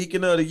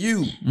 Speaking of the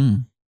U,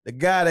 the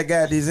guy that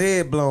got his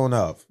head blown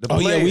off. The Oh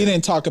yeah, player. we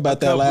didn't talk about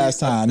that last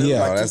time. It was Yeah.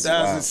 like that's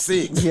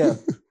 2006. Yeah.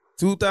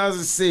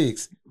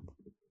 2006.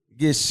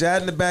 Gets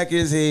shot in the back of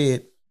his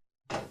head.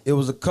 It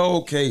was a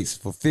cold case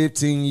for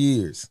 15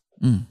 years.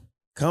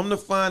 Come to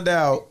find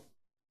out,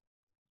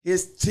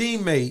 his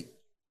teammate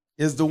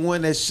is the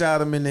one that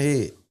shot him in the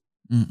head.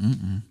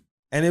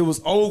 And it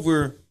was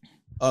over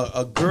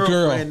a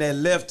girlfriend that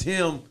left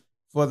him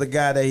for the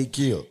guy that he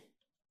killed.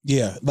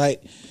 Yeah.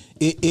 Like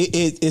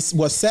it's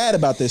what's sad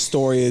about this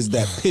story is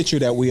that picture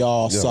that we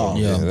all saw.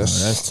 Yeah,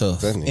 that's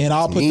tough. And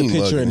I'll put the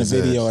picture in the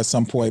video at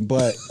some point.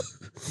 But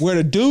where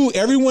the dude,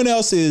 everyone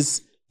else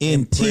is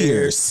in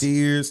tears.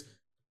 Tears,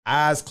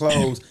 eyes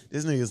closed.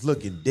 This nigga's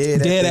looking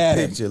dead Dead at the at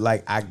him. picture.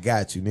 Like, I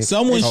got you, nigga.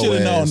 Someone should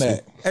have known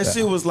that. That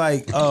shit was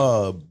like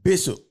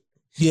Bishop.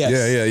 Yes.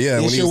 Yeah.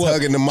 It When he sure was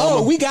hugging the mama.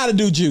 Oh, we got to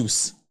do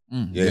Juice.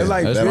 Yeah, They're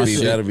like that'll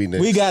Bishop. be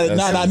next. We got it.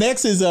 That's Now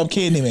next is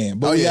Candyman,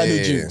 but we gotta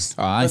do Juice.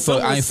 I ain't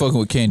fucking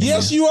with Candy.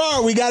 Yes, you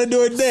are. We gotta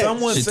do it next.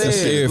 Someone Shit too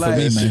scary said, for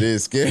me, like, man. It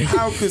is scary.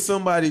 how could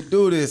somebody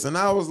do this? And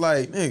I was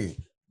like, nigga,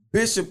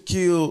 Bishop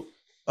killed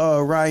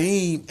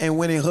Raheem and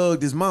went and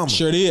hugged his mama.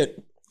 Sure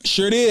did.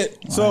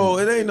 So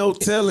it ain't no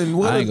telling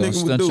what I a ain't gonna nigga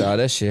would stunt do. y'all.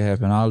 That shit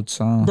happen all the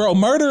time. Bro,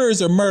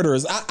 murderers are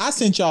murderers. I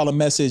sent y'all a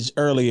message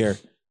earlier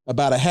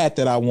about a hat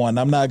that I won.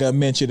 I'm not gonna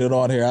mention it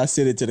on here. I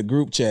sent it to the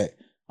group chat.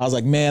 I was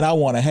like, man, I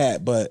want a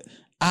hat, but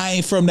I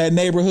ain't from that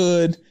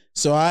neighborhood,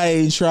 so I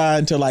ain't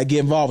trying to like get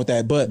involved with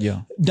that. But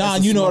Yeah.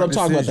 Don, you know what I'm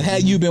talking about. The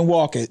hat you've been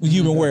wearing.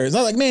 So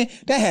I was like, man,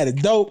 that hat is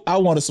dope. I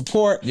want to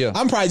support. Yeah.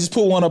 I'm probably just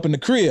put one up in the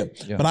crib,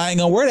 but I ain't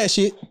gonna wear that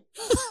shit.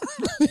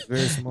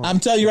 Very smart. I'm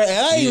telling you right,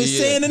 and I ain't even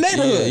saying the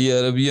neighborhood.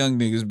 Yeah, them young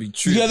niggas be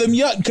true. Yeah, them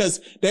young, because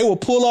they will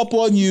pull up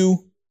on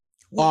you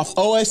off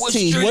OST. What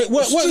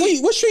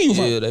street you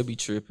from? Yeah, they be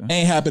tripping.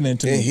 Ain't happening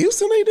to In me.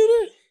 Houston, they do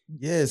that.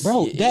 Yes.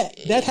 Bro,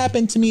 that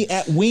happened to me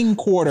at Wing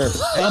Quarter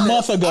a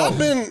month ago. I've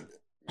been.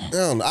 I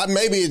don't know.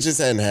 Maybe it just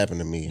hadn't happened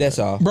to me. That's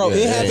all. Bro, Yeah, it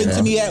it happened ain't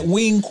to me at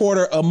Wing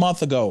Quarter a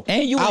month ago.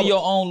 And you in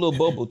your own little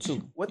bubble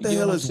too. What the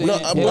hell is saying? No,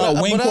 Bro,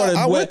 but Wing Quarter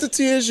I is went to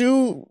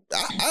TSU.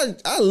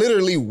 I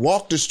literally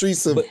walked the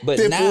streets of But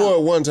Fifth now-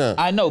 Ward one time.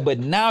 I know, but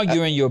now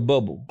you're in your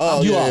bubble.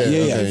 Oh, You are, yeah.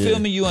 okay, You feel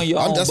me? You in your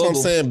own That's bubble. what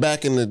I'm saying.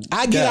 Back in the,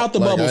 I get out the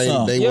bubble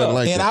some. They Yeah. wasn't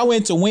like And that. I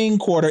went to Wing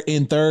Quarter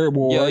in Third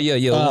Ward. Yeah.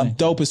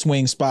 Dopest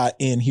wing spot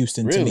in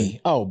Houston to Really?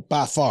 me. Oh,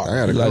 by far.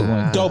 I gotta Like go.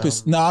 one.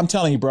 Dopest. No, I'm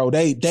telling you, bro.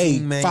 They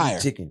man fire.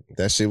 chicken?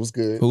 That shit was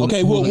good. Who-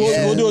 Okay, who-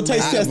 we'll do a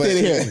taste test but- in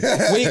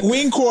here.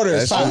 Wing Quarter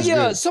is That Oh fire. shit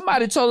yeah, good.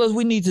 somebody told us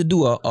we need to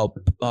do a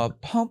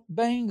pump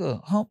bang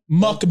or hump.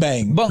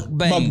 Mukbang. Bunk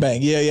bang. Mukbang.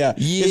 Yeah.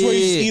 It's where you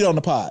just eat on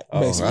the pod, Oh,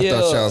 basically. I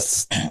thought Yeah. y'all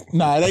was.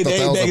 Nah, they thought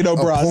that was banging no a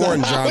bras.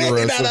 porn genre or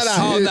Wait, some no. shit.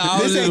 I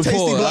don't This do ain't the Tasty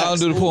porn. I Blacks. don't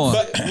do the porn.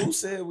 But Who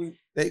said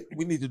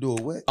we need to do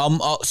a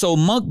what? So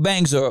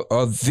mukbangs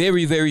are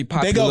very, very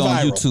popular go on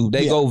viral. YouTube.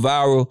 They Yeah. go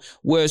viral,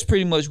 where it's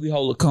pretty much we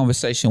hold a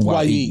conversation while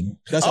why you eating. eating?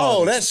 That's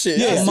all. Oh, that shit.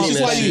 Yeah, I it's seen just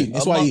that why you shit. eating.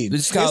 It's why you eating.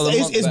 It's called a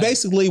It's mukbang.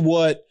 basically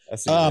what I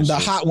seen that the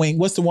shit. hot wing.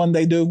 What's the one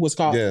they do? What's it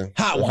called? Yeah,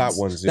 Hot the ones. hot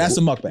ones, yeah. That's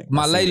a mukbang.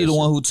 My seen lady, that the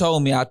one shit. who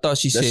told me, I thought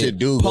she That said shit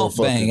do go pump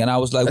bang, fucking- and I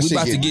was like, That we shit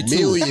about to get to it.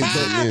 millions of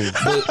views.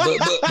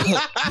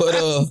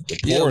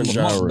 Yeah, porn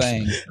genres.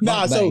 mukbang.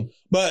 Nah, so Mukbang.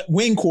 but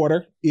Wing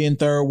Quarter in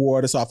Third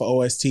Ward, it's off of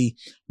OST.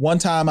 One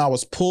time I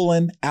was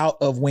pulling out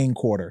of Wing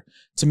Quarter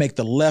to make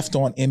the left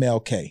on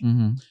MLK.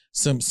 Mhm.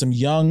 Some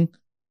young,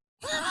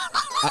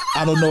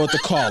 I don't know what to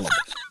call them,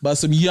 but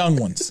some young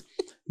ones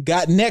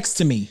got next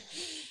to me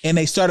and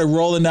they started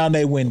rolling down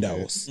their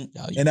windows.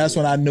 And that's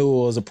when I knew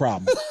it was a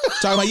problem.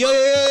 Talking about,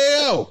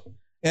 yo.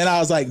 And I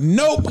was like,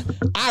 nope.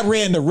 I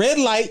ran the red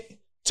light,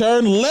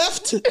 turned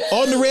left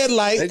on the red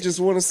light. They just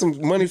wanted some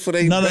money for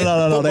their No.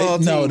 football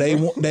team, bro.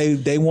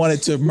 They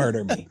wanted to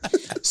murder me.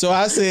 So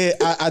I said,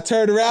 I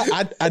turned around.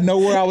 I know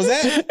where I was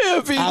at. I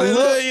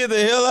looked,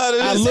 the hell out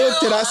of I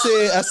looked and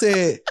I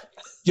said,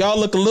 y'all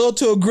look a little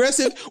too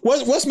aggressive.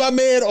 What's my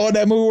man on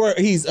that movie where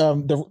he's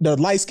the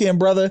light skinned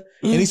brother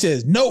and he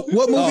says, nope.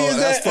 What movie is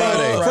that's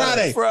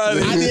that? Friday.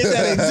 I did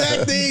that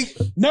exact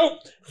thing. Nope.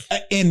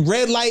 In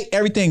red light,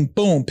 everything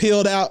boom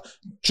peeled out.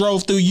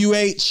 Drove through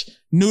UH.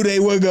 Knew they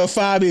were gonna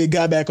find me and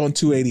got back on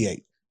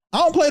 288. I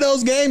don't play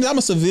those games. I'm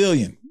a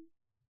civilian.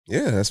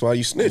 Yeah, that's why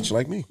you snitch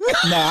like me.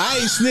 Nah, I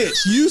ain't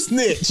snitched. You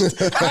snitched.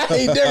 I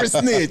ain't never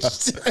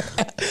snitched.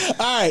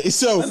 All right,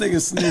 so That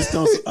nigga snitched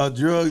on a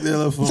drug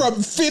dealer from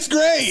 5th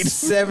grade.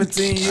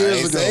 17 I years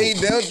ain't ago. say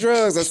he dealt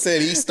drugs. I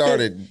said he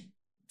started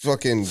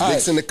fucking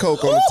mixing the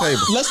coke on the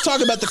table. Let's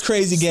talk about the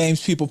crazy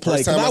games people play.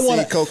 First time I want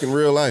seen coke in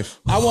real life.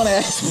 I want to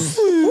ask.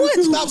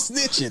 What? Stop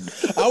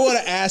snitching. I want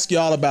to ask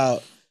y'all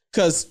about,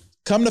 because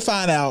come to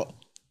find out,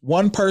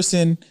 one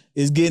person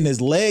is getting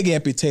his leg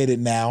amputated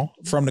now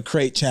from the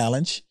crate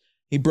challenge.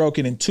 He broke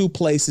it in 2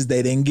 places.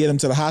 They didn't get him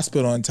to the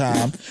hospital in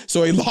time.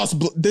 So he lost,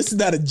 this is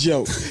not a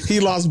joke. He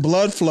lost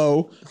blood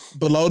flow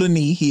below the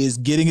knee. He is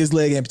getting his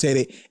leg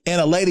amputated. And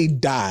a lady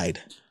died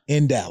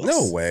in Dallas.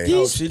 No way.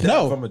 No, she died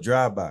No. from a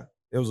drive-by.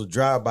 It was a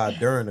drive-by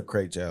during the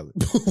crate challenge.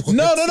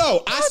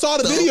 No. I saw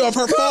the video of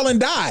her fall and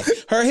die.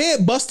 Her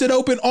head busted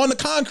open on the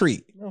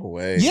concrete. No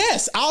way.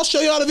 Yes, I'll show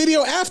y'all the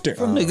video after.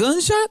 From the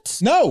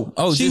gunshots? No.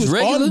 Oh, she just was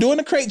regular? doing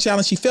the crate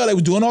challenge. She fell. They were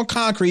doing it on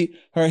concrete.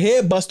 Her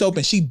head bust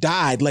open. She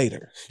died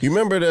later. You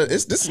remember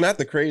this is not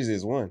the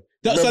craziest one.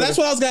 So that's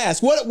what I was gonna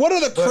ask. What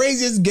are the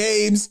craziest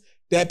games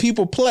that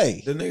people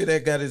play? The nigga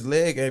that got his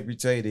leg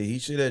amputated, he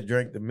should have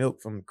drank the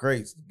milk from the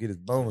crates to get his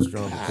bones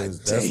strong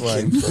because that's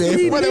why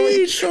he What are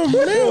we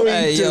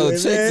Hey, yo,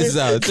 check this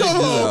out. Check Come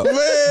this on, out. man.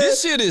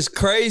 This shit is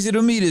crazy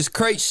to me, this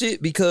crate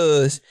shit,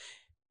 because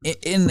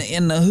in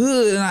the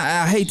hood, and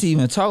I hate to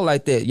even talk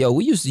like that. Yo,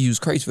 we used to use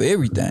crates for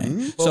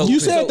everything. So You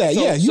said that,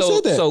 yeah, you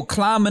said that. So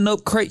climbing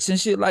up crates and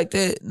shit like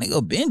that,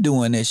 nigga been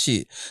doing that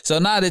shit. So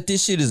now that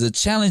this shit is a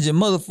challenge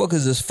and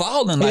motherfuckers is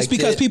falling like It's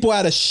because that, people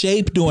out of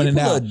shape doing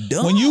People it now. are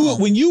dumb.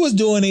 When you was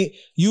doing it,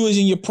 you was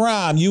in your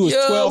prime. You was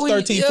 12,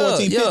 13,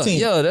 14, 15.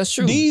 Yeah, that's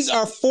true. These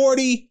are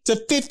 40 to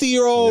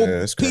 50-year-old Yeah,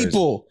 that's crazy.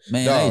 people.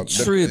 Man, Dog,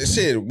 they tripping.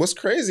 shit, what's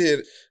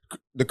crazy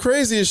the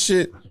craziest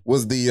shit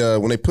was the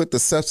when they put the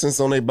substance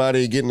on their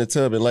body, get in the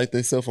tub and light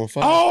themselves on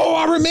fire. Oh,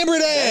 I remember that.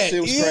 That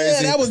shit was yeah,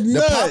 crazy. that was The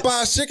nuts.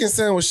 Popeyes chicken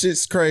sandwich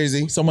shit's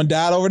crazy. Someone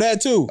died over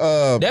that too.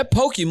 That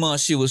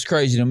Pokemon shit was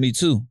crazy to me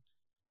too.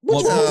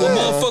 When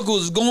motherfucker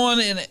was going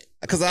in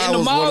Because I in the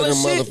was mall one of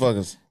them and shit.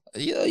 motherfuckers.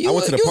 Yeah, I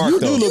went to the park, you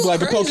though. do look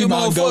like a crazy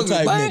Pokemon Go motherfucker,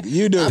 type man. nigga.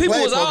 You do. People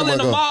played was all Pokemon in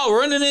the Go. mall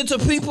running into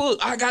people.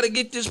 I gotta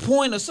get this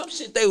point or some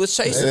shit they was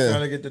chasing. Yeah.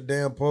 Trying to get the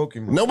damn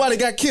Pokemon. Nobody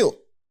got killed.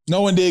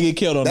 No one did get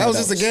killed on that. That was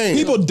though. just a game.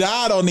 People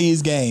died on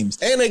these games.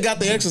 And they got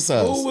the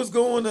exercise. Who was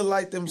going to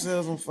light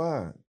themselves on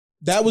fire?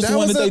 That was the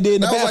one that they did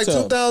in the that was bathtub.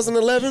 like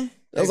 2011.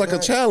 That was like a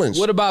challenge.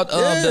 What about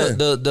Yeah.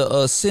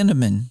 the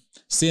cinnamon?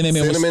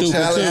 Cinnamon was Cinnamon stupid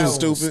challenge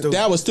too. was stupid.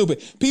 That was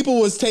stupid. People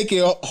was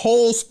taking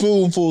whole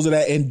spoonfuls of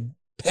that and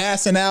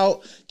passing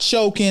out,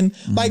 choking.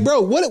 Like,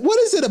 bro, what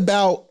is it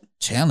about?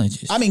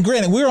 Challenges. I mean,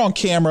 granted, we're on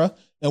camera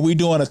and we're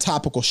doing a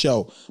topical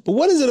show, but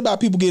what is it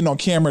about people getting on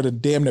camera to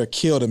damn near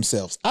kill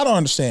themselves? I don't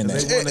understand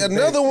that. They wanna-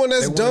 Another one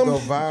that's they wanna dumb go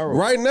viral.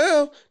 right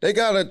now, they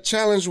got a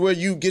challenge where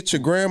you get your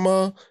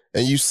grandma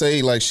and you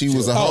say like she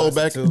was a hoe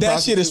back.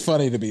 That shit is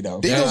funny to me though.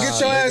 Then you gonna get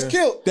your ass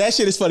killed. That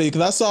shit is funny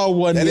because I saw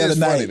one That the other is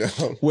funny, night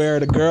though. where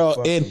the girl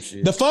and them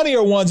shit. the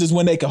funnier ones is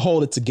when they can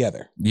hold it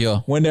together. yeah.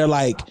 When they're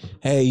like,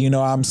 "Hey,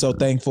 I'm so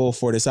thankful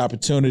for this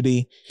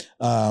opportunity.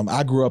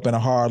 I grew up in a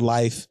hard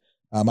life.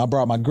 I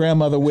brought my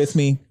grandmother with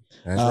me.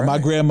 My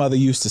grandmother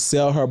used to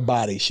sell her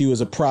body. She was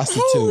a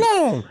prostitute.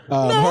 Hold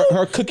on.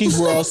 Her cookies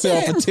were on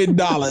sale for $10.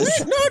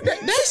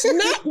 That's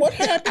not what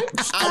happened.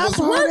 I was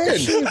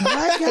working.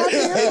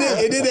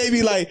 And then they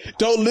be like,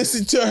 don't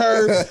listen to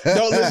her.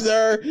 Don't listen to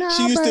her.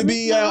 She used to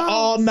be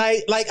all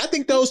night. Like, I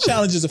think those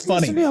challenges are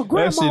funny.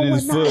 That shit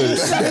is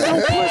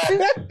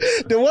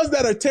The ones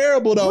that are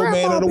terrible, though,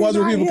 man, are the ones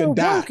where people can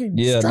die.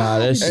 Yeah, nah,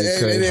 that shit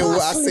And crazy. then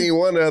I seen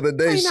one the other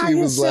day. She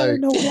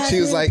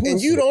was like,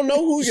 and you don't know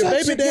who your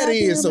baby daddy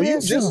is, so you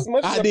just as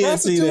much as I a did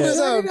see prostitute that. as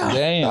her.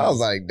 Damn. I was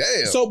like,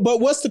 damn. So, but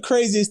what's the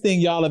craziest thing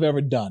y'all have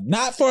ever done?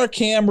 Not for a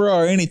camera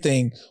or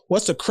anything.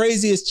 What's the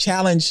craziest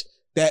challenge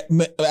that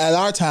at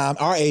our time,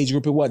 our age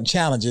group, it wasn't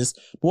challenges,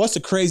 but what's the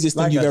craziest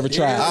thing Like you've a ever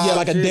tried? dare? Yeah,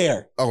 like a Shit.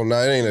 dare. Oh no,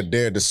 it ain't a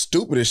dare. The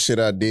stupidest shit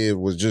I did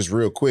was just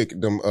real quick.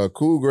 Them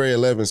Cool Gray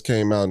 11s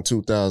came out in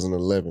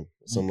 2011,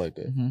 something like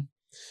that. Mm-hmm.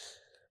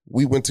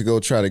 We went to go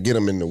try to get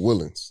them in the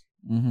Woodlands.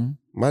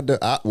 Mm-hmm.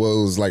 It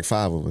was like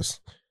 5 of us.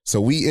 So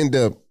we end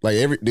up like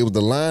there was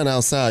the line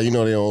outside. They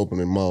don't open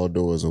the mall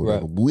doors or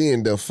whatever. Right. We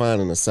end up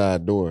finding a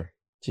side door,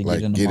 To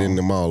like get get in in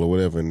the the mall or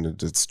whatever, and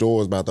the store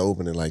was about to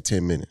open in like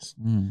 10 minutes.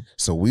 mall.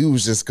 So we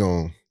was just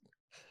going.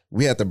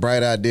 We had the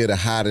bright idea to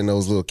hide in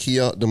those little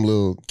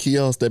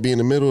kiosks that be in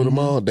the middle of the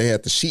mall. They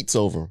had the sheets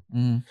over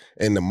 'em.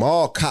 And the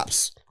mall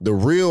cops, the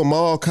real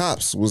mall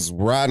cops, was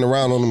riding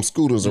around on them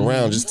scooters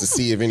around just to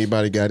see if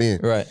anybody got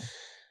in. Right.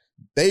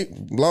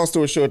 Long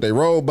story short, they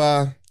rolled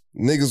by.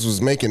 Niggas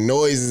was making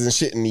noises and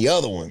shit in the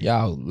other one.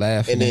 Y'all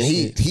laughing. And then and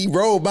shit. he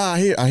rolled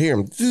by. I hear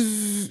him.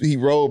 He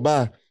rolled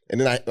by,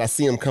 and then I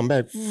see him come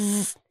back.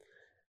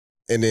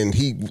 And then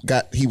he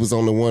was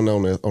on the one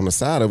on the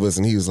side of us,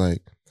 and he was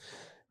like,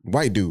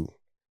 "White dude,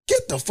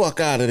 get the fuck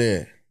out of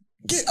there!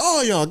 Get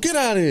all y'all, get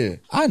out of here!"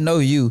 I know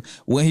you.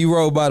 When he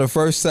rolled by the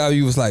first time,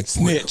 you was like,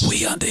 Snitch.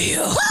 We under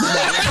here.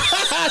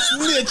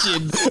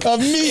 Snitching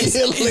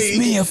immediately. It's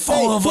me and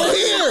 4 of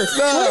us.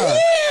 Nah.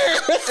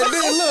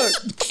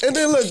 And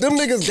then look, them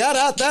niggas got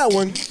out that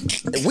one.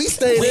 And we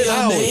stayed in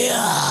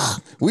ours.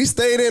 We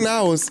stayed in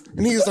ours.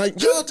 And he was like,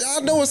 "Y'all,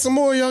 I know it's some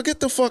more. Y'all get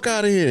the fuck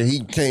out of here."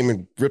 He came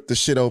and ripped the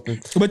shit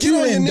open. But you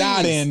Get on didn't your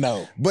die knees. then,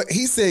 though. But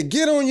he said,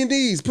 "Get on your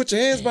knees. Put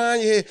your hands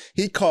behind your head."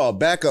 He called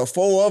back up.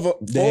 4 of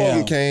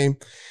them came.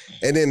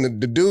 And then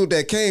the dude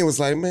that came was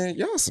like, "Man,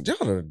 y'all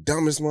are the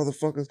dumbest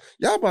motherfuckers.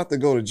 Y'all about to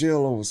go to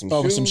jail over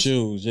some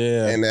shoes."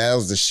 Yeah. And that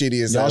was the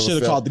shittiest. Y'all I ever should have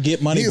felt. called the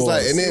Get Money He was Boys.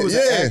 like, and then, He was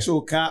an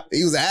actual cop.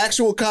 He was an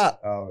actual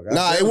cop. Oh,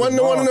 Nah, it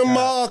wasn't one of them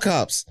mall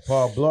cops.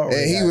 Paul Blart.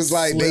 And he was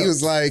like,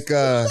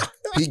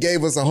 he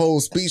gave us a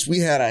whole speech. We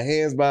had our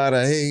hands behind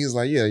our head. He was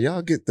like, "Yeah,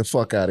 y'all get the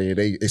fuck out of here."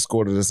 They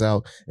escorted us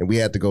out, and we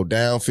had to go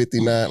down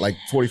 59, like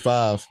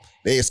 45.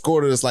 They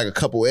escorted us like a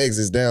couple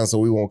exits down so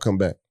we won't come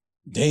back.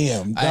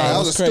 Damn. That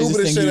was the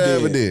stupidest shit I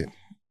ever did.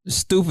 The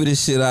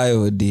stupidest shit I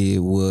ever did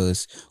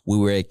was we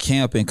were at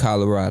camp in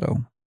Colorado,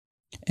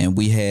 and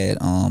we had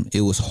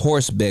it was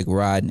horseback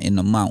riding in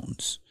the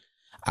mountains.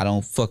 I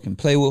don't fucking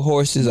play with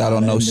horses. I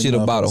don't know shit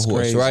about a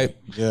horse, right?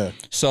 Yeah.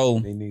 So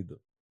They need the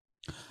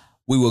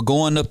we were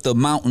going up the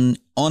mountain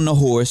on the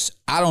horse.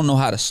 I don't know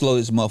how to slow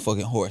this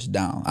motherfucking horse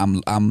down.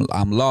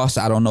 I'm lost.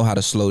 I don't know how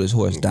to slow this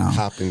horse down.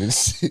 Hopping and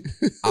shit.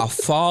 I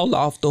fall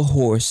off the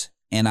horse,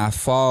 and I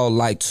fall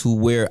like to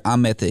where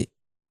I'm at the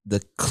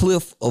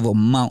cliff of a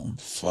mountain.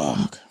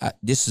 Fuck.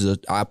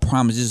 I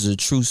promise this is a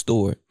true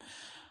story.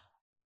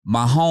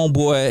 My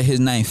homeboy, his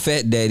name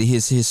Fat Daddy,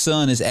 his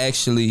son is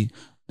actually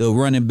the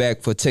running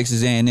back for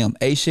Texas A&M.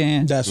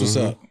 Ashan, That's what's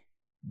up.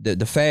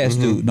 the fast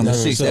dude, number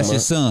That's 6, what's that's up,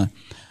 his son.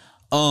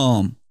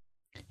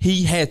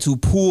 he had to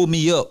pull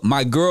me up.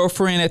 My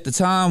girlfriend at the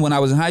time when I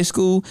was in high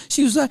school,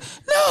 she was like,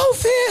 no,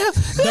 Phil,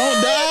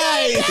 Don't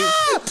die.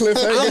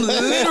 I'm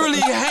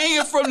literally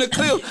hanging from the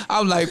cliff.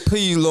 I'm like,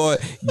 please, Lord,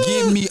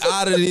 get me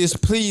out of this.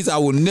 Please, I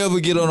will never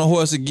get on a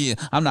horse again.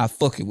 I'm not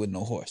fucking with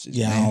no horses.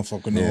 Yeah, man. I don't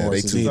fuck with no Yeah, they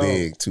horses too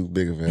either. too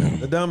big of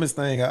an The dumbest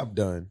thing I've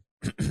done,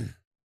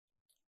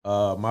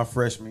 my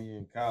freshman year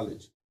in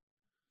college,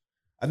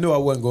 I knew I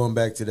wasn't going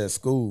back to that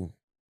school.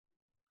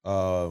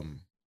 I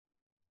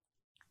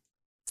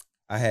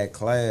had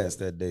class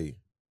that day,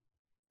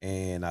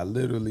 and I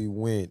literally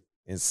went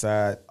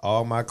inside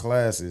all my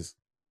classes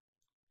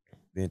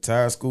the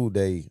entire school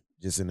day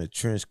just in a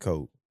trench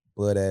coat,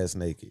 butt ass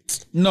naked.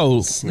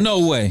 No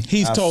way.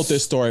 He's told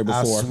this story I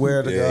before.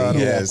 swear to God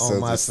yeah, on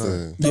my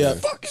son. What the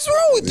fuck is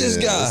wrong with this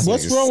guy?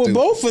 What's wrong with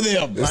both of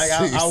them? Like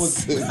I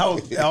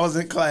was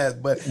in class,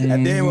 but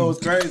and then what was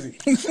crazy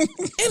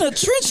In a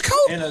trench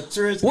coat? in a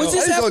trench Was coat.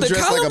 this He's gonna after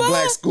dress like a Columbine?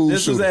 black school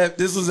This was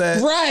shooter.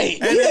 at Right.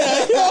 And Yeah,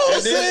 then, you know what I'm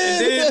and then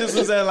saying? this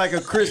was at like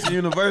a Christian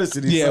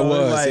university. Yeah, so it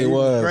was, it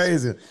was.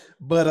 crazy.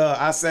 But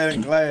I sat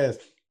in class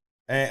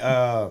and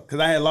because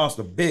I had lost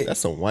a bet. That's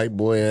some white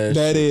boy ass.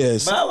 That shit.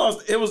 is. But I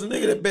lost. It was a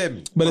nigga that bet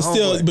me. But it's My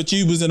still, homeboy. but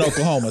you was in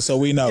Oklahoma, so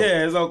we know.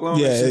 Yeah, it's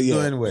Oklahoma. Yeah, shit yeah. too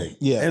anyway.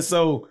 Yeah. And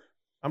so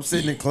I'm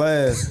sitting in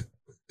class,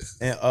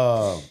 and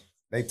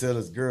they tell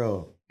this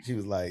girl, she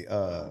was like,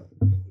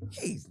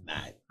 he's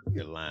not.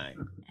 You're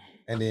lying.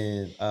 And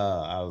then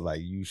I was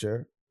like, you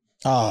sure?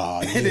 Oh,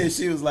 And yeah. then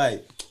she was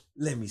like,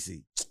 let me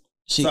see.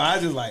 She, So I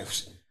just like,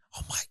 Oh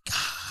my God.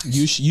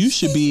 you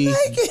should be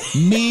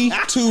me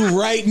too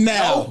right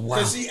now.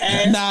 because she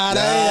asked. Nah,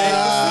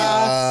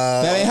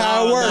 that ain't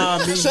how it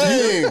works.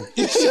 Shame,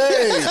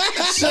 shame,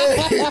 shame.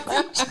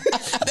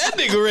 That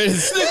nigga ready to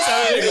snitch on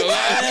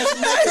that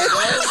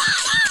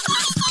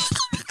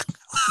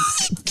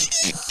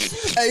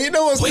Hey, you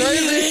know what's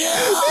crazy? You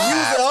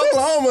was in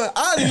Oklahoma.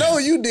 I know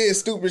you did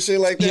stupid shit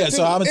like that. Yeah, too.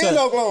 so I'ma in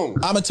tell- Oklahoma.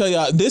 I'm gonna tell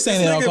y'all, this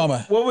ain't in Nigga,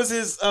 Oklahoma. what was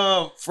his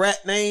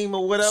frat name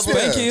or whatever?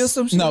 Spanky or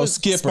some shit? No,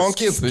 Skipper.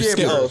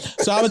 Skipper.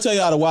 So I'm gonna tell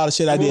y'all the wildest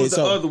shit I What did. was the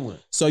So, other one?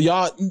 so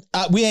y'all,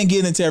 we ain't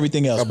getting into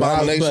everything else.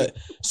 But, Abomination.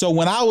 so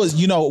when I was,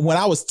 when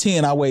I was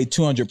 10, I weighed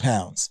 200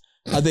 pounds.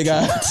 I think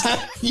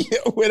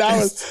when I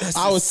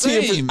was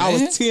 10 insane, I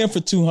man. was 10 for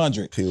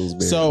 200.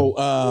 Pillsbury.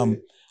 So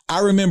I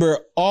remember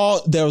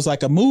there was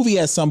like a movie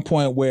at some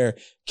point where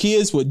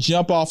kids would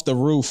jump off the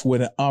roof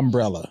with an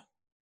umbrella.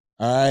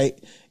 All right.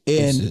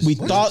 And This we is-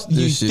 thought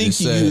this shit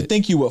is you sad. would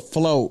think you would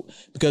float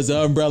because the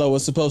umbrella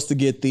was supposed to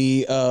get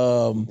the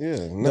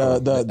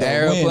the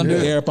air up wind, under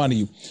the it. air up under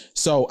you.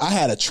 So I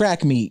had a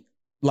track meet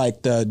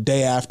like the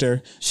day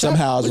after.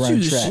 Somehow I was What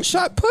running you track.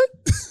 Shot put?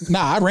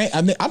 Nah,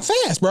 I'm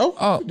fast, bro.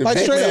 Oh, like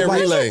straight up,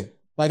 like, relay.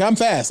 like I'm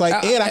fast,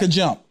 like and I can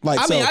jump. Like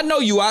I so, mean, I know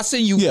you. I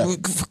seen you Yeah.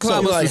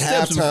 climb So up like some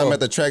steps halftime before. at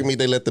the track meet,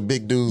 they let the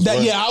big dudes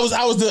run. yeah, I was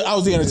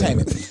the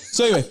entertainment.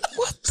 So anyway,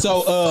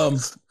 so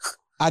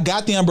I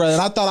got the umbrella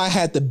and I thought I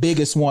had the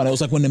biggest one. It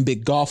was like one of them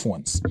big golf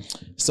ones.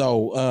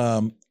 So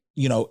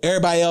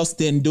everybody else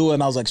didn't do it,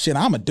 and I was like, shit,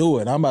 I'm gonna do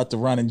it. I'm about to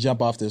run and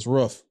jump off this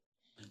roof.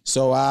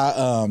 So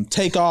I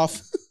take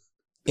off,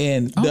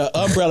 and the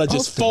umbrella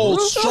just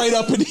folds straight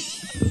up in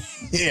the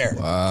air.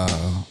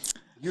 Wow.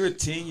 You're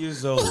 10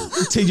 years old.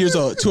 10 years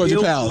old, 200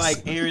 Built pounds.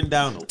 like Aaron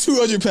Donald.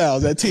 200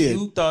 pounds at 10.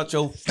 You thought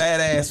your fat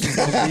ass was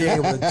gonna be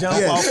able to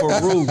jump off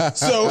a roof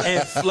So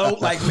and float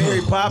like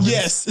Mary Poppins.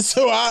 yes,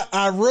 so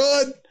I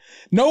run.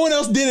 No one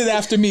else did it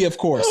after me, of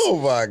course. Oh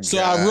my god! So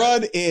I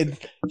run and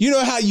you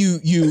know how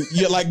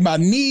you're like my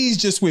knees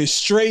just went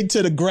straight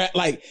to the ground,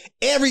 like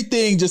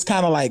everything just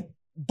kind of like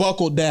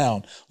buckled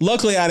down.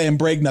 Luckily I didn't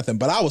break nothing,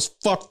 but I was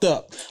fucked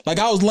up. Like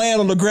I was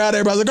laying on the ground,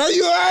 everybody was like, "Are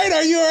you all right?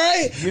 Are you all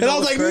right?" You And know I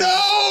was what's like, crazy?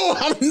 "No,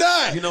 I'm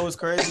not." You know what's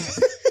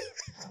crazy?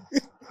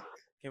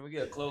 Can we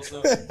get a close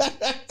up?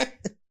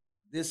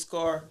 This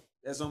scar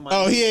that's on my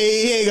Oh, knee.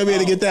 he ain't gonna be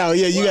able to get down.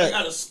 Yeah, you Well, I got.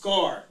 got a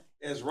scar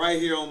that's right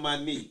here on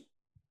my knee.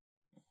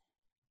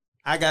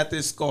 I got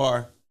this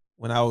scar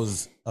when I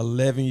was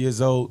 11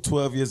 years old,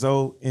 12 years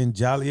old in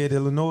Joliet,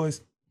 Illinois,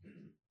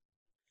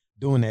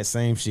 doing that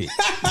same shit.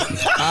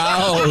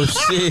 Oh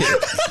shit.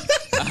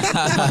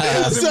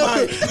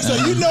 So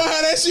you know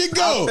how that shit I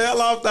go.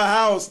 fell off the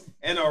house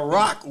and a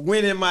rock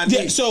went in my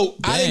knee. Yeah, so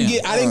I Damn.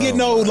 didn't get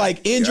no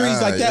like injuries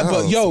God, like that,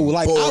 but y'all yo,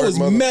 like I bored was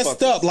messed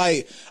motherfuckers. up.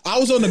 Like I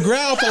was on the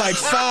ground for like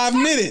 5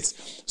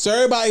 minutes. So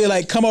everybody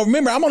like come over.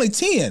 Remember, I'm only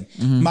 10.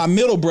 My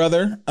middle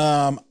brother,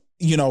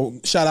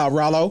 shout out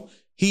Rollo.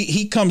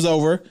 He comes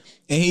over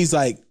and he's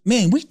like,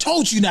 "Man, we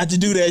told you not to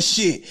do that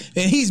shit,"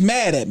 and he's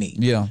mad at me.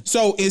 Yeah.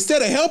 So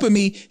instead of helping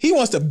me, he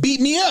wants to beat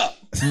me up.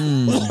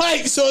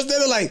 Like so,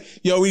 instead of like,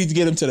 "Yo, we need to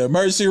get him to the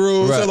emergency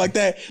room," Right. something like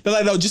that. They're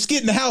like, "No, just get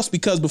in the house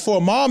because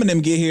before mom and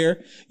them get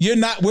here, we're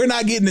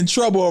not getting in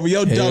trouble over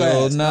your dumb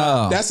Hell ass."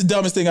 no. That's the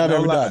dumbest thing I've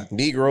ever lie. done.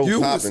 Negro You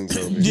Poppins.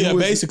 over here. Yeah,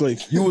 was- basically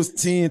You was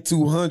 10,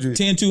 200.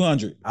 10,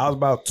 200. I was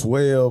about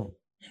 12,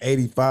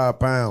 85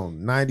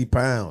 pounds, 90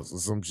 pounds or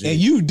some shit. And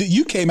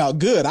you came out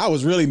good. I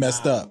was really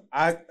messed up.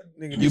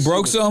 Nigga, You this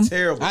broke shit was some?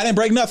 Terrible. I didn't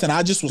break nothing.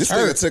 I just was This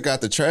hurt. nigga took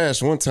out the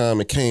trash one time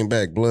and came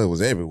back. Blood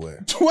was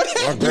everywhere. What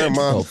My happened?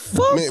 grandma.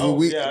 Man,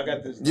 Oh, yeah, I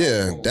got this.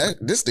 Yeah,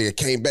 this nigga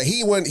came back.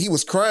 He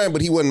was crying,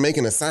 but he wasn't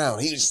making a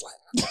sound. He was just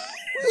like,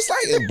 it's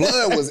like and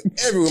blood was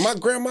everywhere. My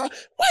grandma, wait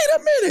a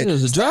It minute.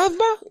 was a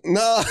drive-by?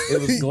 No,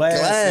 It was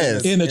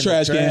glass. In the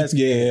trash can.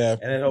 Yeah.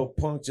 And it all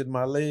punctured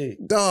my leg.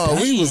 Dog,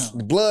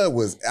 blood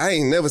was, I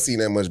ain't never seen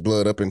that much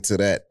blood up until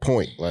that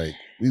point. Like,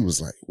 we was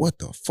like, what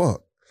the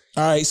fuck?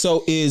 All right.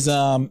 So is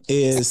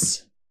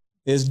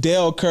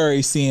Dale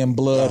Curry seeing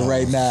blood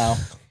right now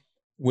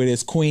with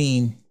his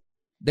queen?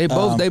 They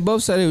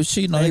both said they was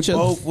cheating on They each other.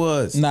 both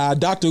was. Nah,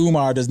 Dr.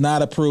 Umar does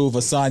not approve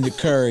of Sonya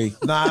Curry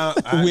Nah,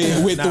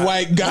 with the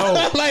white guy.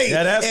 Like,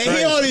 Yeah, that's and he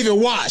crazy. don't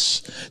even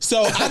wash.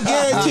 So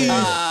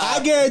I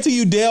guarantee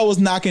you, Dale was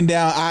knocking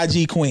down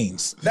IG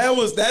queens. That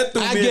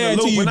threw I me in the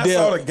guarantee loop. you, When I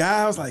Dale- saw the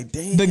guy, I was like,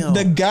 damn.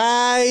 The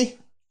guy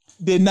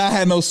did not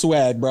have no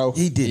swag, bro.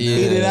 he did. Yeah.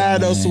 He did not have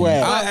no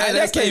swag. That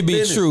that's can't their be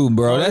business. true,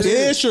 bro. That's It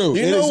is true.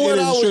 You It know is- what it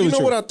is I was, truly you know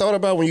true. what I thought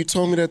about when you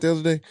told me that the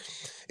other day?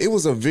 It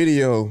was a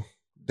video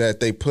that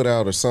they put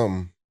out or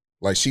something.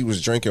 Like she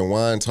was drinking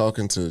wine,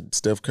 talking to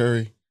Steph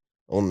Curry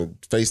on the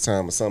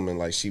FaceTime or something.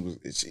 Like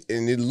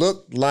and it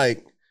looked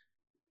like,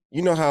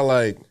 you know how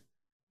like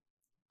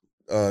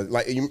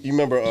you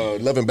remember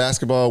Loving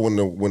Basketball when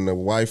the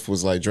wife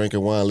was like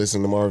drinking wine,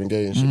 listening to Marvin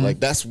Gaye and shit. Mhm. Like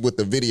that's what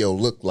the video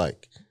looked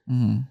like.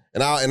 Mhm.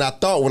 And I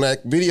thought when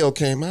that video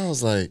came out, I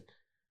was like,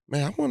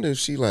 man, I wonder if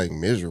she like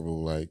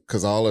miserable, like,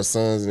 cause all her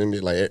sons and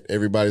them, like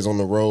everybody's on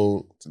the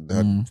road.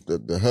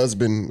 The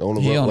husband on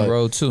the road. He on the like,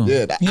 road too.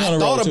 Yeah, He on I the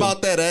thought road, too.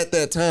 about that at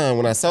that time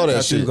when I saw I that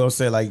thought you shit. were gonna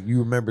say like you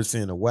remember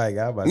seeing a white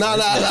guy. No. In the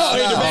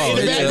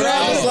background,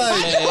 I was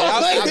like,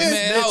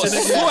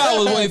 I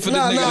was waiting for the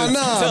nigga to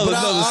tell But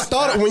another I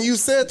thought when you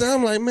said that,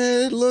 I'm like,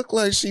 man, it looked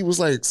like she was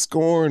like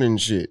scoring and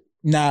shit.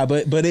 Nah,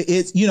 but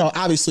it's, you know,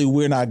 obviously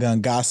we're not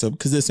gonna gossip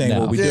because this ain't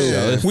No. what we Yeah,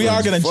 do. it's We funny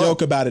are gonna as fuck.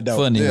 joke about it though.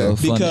 funny though.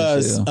 Funny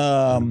Because as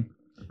hell.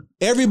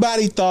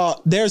 everybody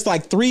thought there's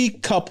like three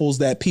couples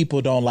that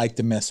people don't like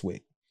to mess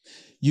with.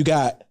 You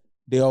got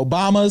the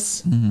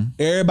Obamas.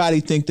 Everybody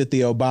think that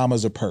the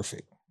Obamas are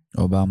perfect.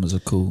 Obamas are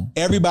cool.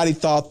 Everybody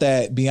thought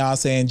that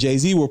Beyonce and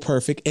Jay-Z were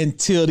perfect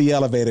until the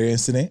elevator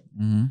incident.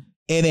 Mm-hmm.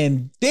 And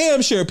then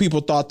damn sure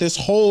people thought this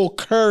whole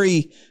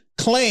Curry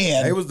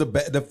clan, It was the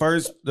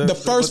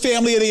first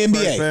family of the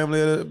NBA. First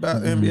family of the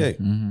NBA.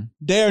 Mm-hmm.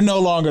 They're no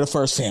longer the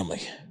first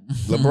family.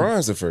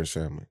 LeBron's the first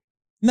family,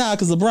 Nah,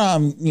 because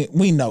LeBron,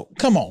 we know.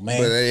 Come on, man.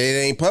 but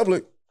it ain't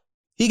public.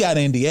 He got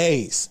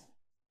NDAs.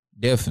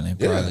 Definitely,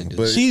 probably.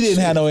 but She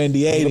didn't have no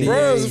NDA.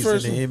 LeBron's the NBAs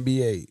first in the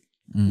NBA.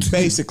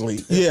 Basically.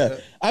 Yeah.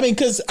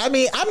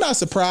 I'm not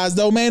surprised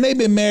though, man. They've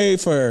been married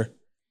for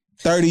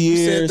 30 You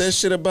said years. that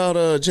shit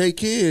about J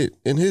Kidd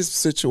and his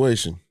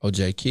situation. Oh,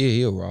 J Kidd,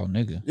 he a raw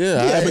nigga.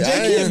 Yeah, but J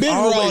Kidd been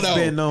raw always though.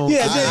 been known-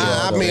 Yeah,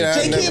 I mean, I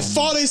J never- Kidd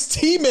fought his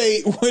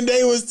teammate when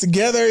they was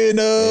together in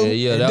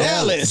Yeah, that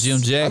Dallas. was Jim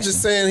Jackson. I'm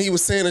just saying he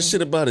was saying that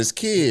shit about his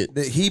kid.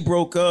 That he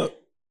broke up.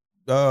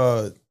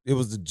 It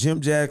was the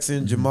Jim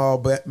Jackson,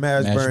 Jamal Mashburn,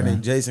 Mashburn.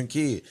 and Jason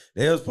Kidd.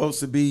 They were supposed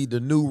to be the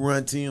new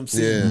Run TMC,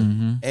 Yeah.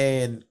 Mm-hmm.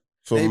 and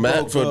For they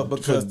Matt, broke up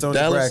because Tony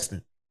Dallas?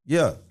 Braxton.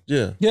 Yeah,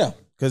 Yeah. Yeah.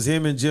 because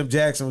him and Jim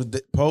Jackson was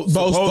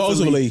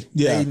supposedly,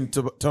 yeah. dating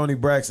Tony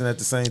Braxton at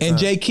the same time. And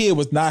J Kidd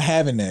was not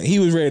having that. He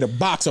was ready to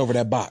box over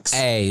that box.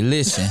 Hey,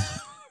 listen.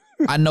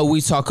 I know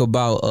we talk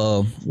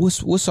about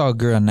what's our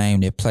girl name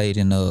that played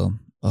in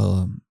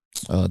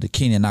the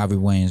Keenan Ivory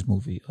Wayans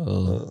movie.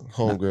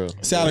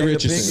 Homegirl. Sally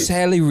Richardson.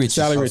 Sally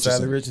Richardson. Sally Oh, Richardson.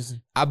 Sally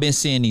Richardson. I've been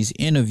seeing these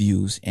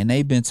interviews and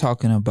they've been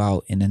talking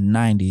about in the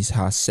 90s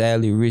how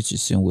Sally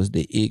Richardson was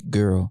the it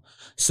girl.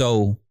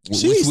 So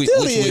She's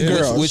still the it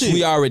girl. Which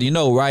we already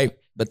know, right?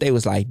 But they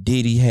was like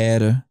Diddy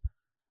had her,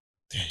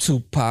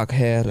 Tupac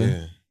had her.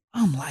 Yeah.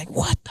 I'm like,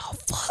 what the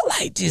fuck?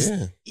 Like just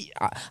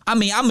Yeah. I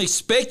mean, I'm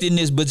expecting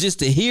this, but just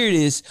to hear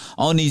this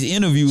on these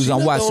interviews She's I'm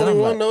not watching, the only I'm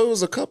one, like, though. It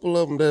was a couple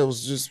of them that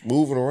was just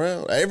moving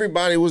around.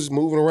 Everybody was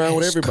moving around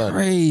with that's everybody.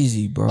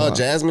 crazy, bro.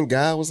 Jasmine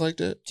Guy was like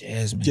that.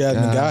 Jasmine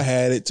Guy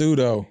had it too,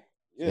 though.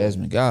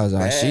 Jasmine Guy's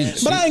like, she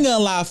But I ain't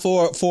gonna lie,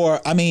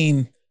 for I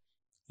mean,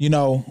 you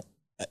know,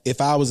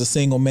 if I was a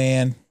single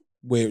man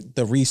with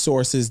the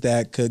resources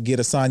that could get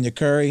a Sonya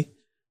Curry,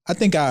 I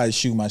think I'd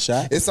shoot my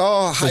shot. It's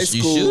all high you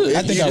school. should.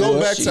 I think you I go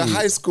would. back to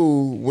high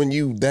school when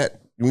you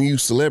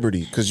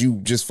celebrity because you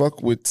just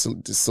fuck with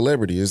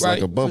celebrity. It's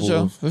like a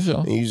bubble. For sure.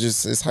 And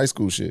it's high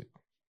school shit.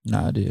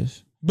 Nah, it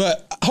is.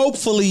 But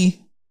hopefully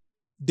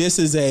this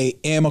is a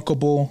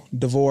amicable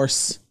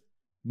divorce.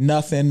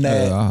 Nothing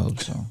that I hope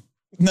so.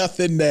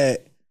 nothing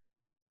that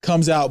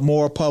comes out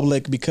more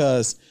public,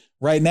 because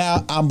right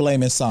now I'm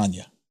blaming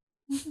Sonya.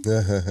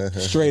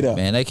 Straight up.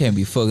 Man, they can't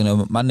be fucking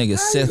up. My nigga How you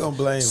Seth. gonna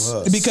blame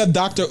her? Because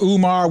Dr.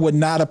 Umar would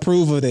not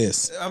approve of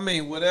this. I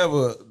mean,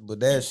 whatever, but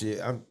that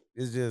shit,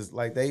 it's just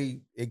like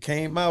it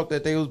came out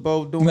that they was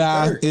both doing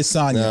Nah, dirt. it's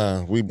Sonya.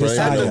 Nah, we blame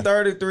Sonya. After them.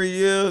 33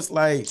 years,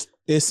 like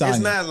It's Sonya.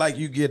 It's not like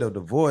you get a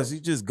divorce. You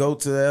just go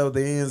to the other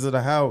ends of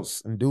the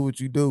house and do what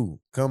you do.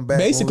 Come back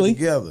basically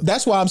together.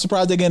 That's why I'm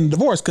surprised they're getting a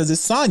divorce, because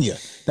it's Sonya.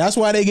 That's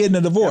why they're getting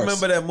a divorce. I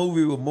remember that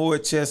movie with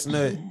Morris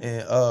Chestnut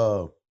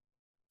and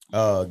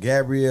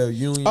Gabrielle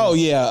Union. Oh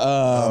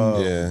yeah,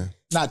 yeah.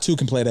 Not two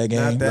can play that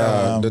game.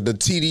 Not that the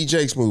TD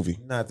Jakes movie.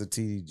 Not the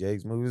TD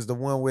Jakes movie. It's the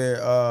one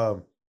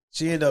where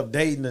she ended up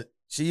dating.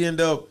 He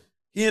ended up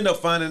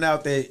finding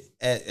out that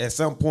at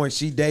some point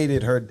she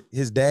dated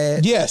his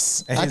dad.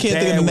 Yes, I can't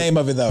think of the name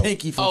of it though.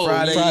 Pinky from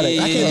Friday. I can't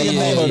think of the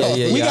name of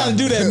it. We got to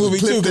do that movie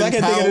too, because I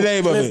can't think of the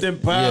name of it. Clifton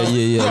Powell.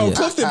 Bro,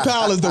 Clifton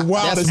Powell is the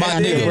wildest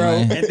nigga, bro.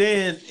 And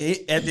then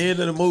at the end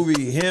of the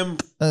movie,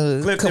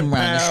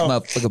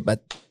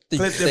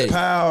 Clifton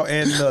Powell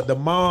and the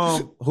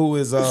mom who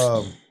is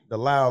the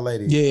loud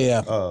lady.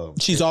 Yeah,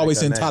 she's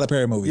always in Tyler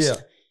Perry movies. Yeah,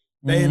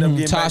 they end up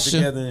getting back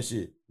together and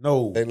shit.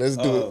 No, hey, let's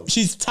do it.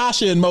 She's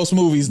Tasha in most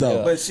movies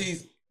though, but she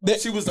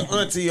was the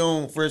auntie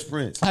on Fresh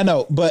Prince. I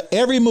know, but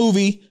every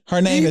movie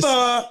her name is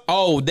that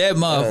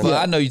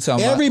motherfucker. I know you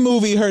talking about. Every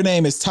movie her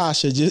name is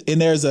Tasha, and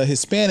there's a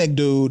Hispanic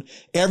dude.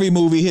 Every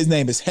movie his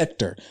name is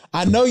Hector.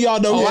 I know y'all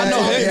know. I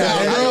know Hector.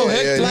 I know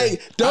Hector.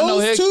 Like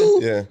those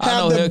two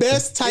have the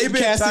best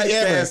typecasting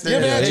ever.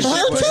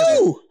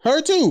 Her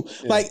too.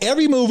 Yeah. Like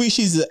every movie,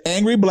 she's an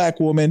angry black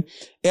woman.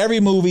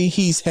 Every movie,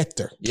 he's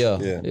Hector. Yeah.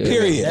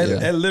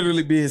 Period. That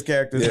literally be his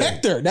character.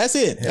 Hector. That's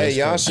it. Hey,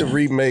 y'all should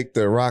remake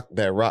that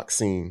rock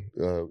scene.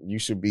 You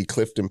should be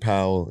Clifton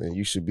Powell, and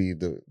you should be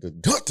the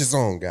Hunt His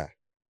Own guy.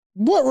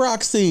 What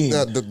rock scene?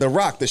 The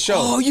Rock, the show.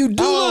 Oh, you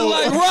do look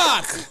like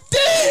Rock.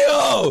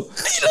 Damn. You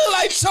look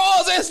like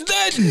Charles S.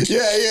 Dutton.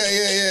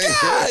 Yeah.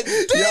 God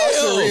damn. Y'all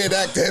should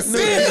reenact that scene.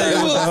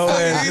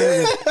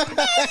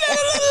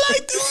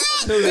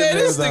 Man,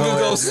 this nigga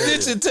go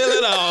snitch and tell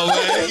it all,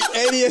 man.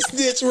 Ain't he a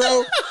snitch,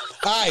 bro?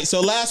 All right, so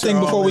last thing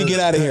before we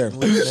get out of here.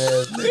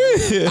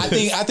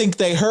 I think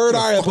they heard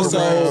our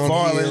episode.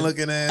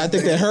 I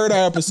think they heard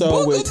our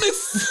episode with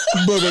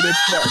Booger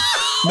McFarlane.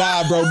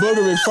 Nah, bro,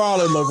 Booger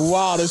McFarlane look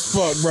wild as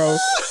fuck, bro.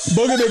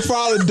 Booger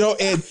McFarlane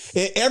don't, and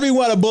every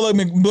one of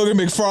Booger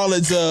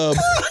McFarlane's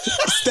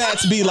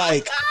stats be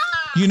like,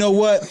 you know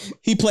what?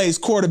 He plays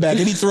quarterback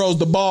and he throws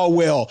the ball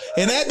well.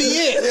 And that be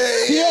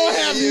it. He don't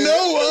have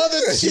no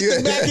other shit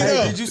to back it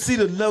up. Did you see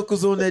the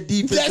knuckles on that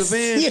defensive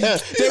end? Yeah,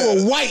 they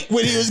were white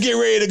when he was getting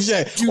ready to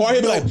check. Or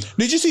he'd be like,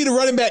 did you see the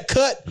running back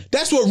cut?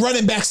 That's what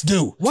running backs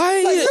do.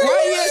 Why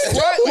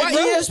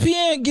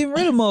ESPN getting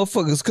rid of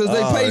motherfuckers? Because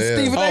they pay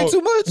Stephen A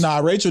too much? Nah,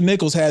 Rachel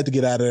Nichols had to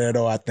get out of there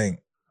though, I think.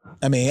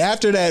 I mean,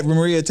 after that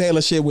Maria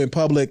Taylor shit went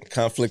public,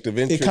 conflict of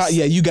interest.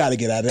 You got to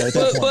get out of there. At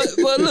that point.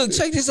 But look,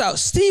 check this out.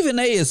 Stephen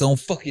A is on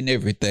fucking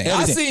everything.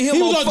 I seen him.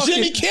 He was on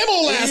Jimmy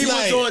Kimmel last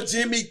night. He was on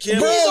Jimmy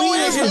Kimmel.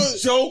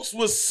 His jokes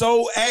was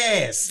so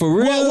ass. For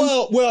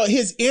real. Well,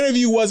 his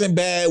interview wasn't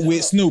bad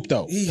with Snoop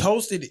though. He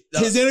hosted it.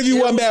 His interview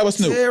wasn't bad with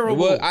Snoop. Terrible.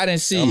 Well, I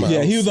didn't see it.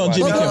 Yeah, he was on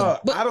Jimmy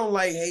Kimmel. I don't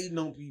like hating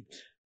on people.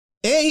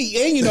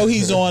 And you know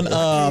he's on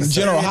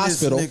General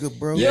Hospital. Nigga, he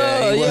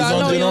was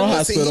on General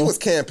Hospital. He was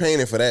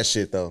campaining for that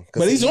shit though.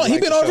 But he's been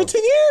on for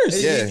 10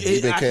 years. Yeah, he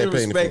been I campaigning. I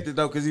can respect it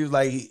though, because he was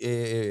like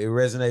it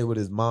resonated with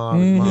his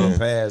mom. His mom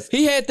passed.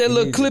 He had that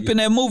little clip in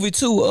that movie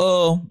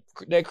too.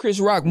 That Chris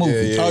Rock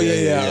movie.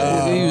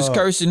 Yeah. He was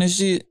cursing and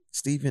shit.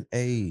 Stephen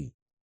A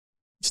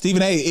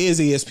is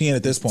ESPN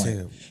at this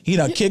point. He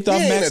done kicked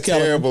off Max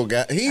Kellerman. Terrible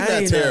guy. He's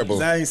not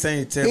terrible. I ain't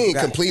saying terrible. He ain't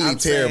completely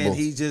terrible.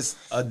 He's just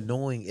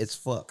annoying as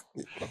fuck.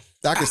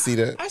 I can see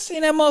that. I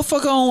seen that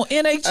motherfucker on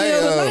NHL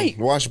tonight.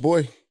 Wash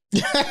boy.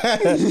 All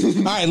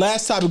right,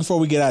 last topic before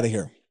we get out of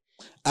here.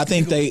 I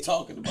think they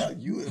talking about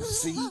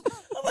UFC. I'm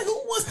like, who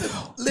wants to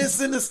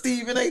listen to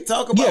Stephen A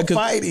talk about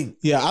fighting?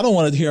 Yeah, I don't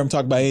want to hear him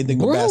talk about anything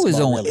but basketball. Is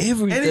on really.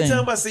 everything.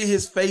 Anytime I see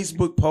his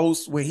Facebook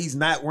post when he's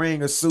not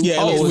wearing a suit, it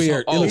looks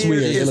weird. It looks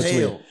weird. It looks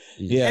weird.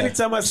 Yeah.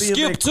 Anytime I see Skip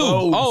him in too.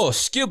 clothes, Oh,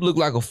 Skip looked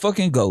like a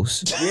fucking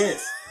ghost.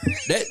 Yes.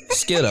 That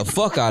scared the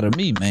fuck out of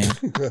me, man.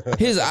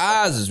 His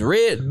eyes is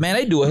red. Man,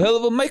 they do a hell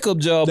of a makeup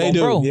job on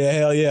bro. Yeah,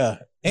 hell yeah.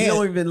 He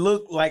don't even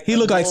look like he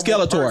look like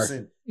Skeletor.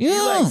 Person. Yeah. He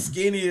like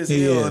skinny as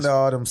hell under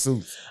all them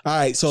suits. All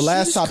right, so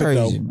last topic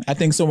though. I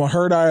think someone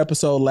heard our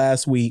episode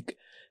last week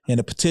and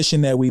the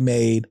petition that we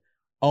made.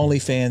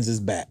 OnlyFans is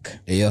back.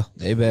 Yeah,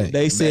 they back.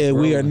 They said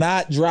we are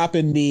not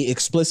dropping the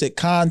explicit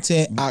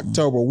content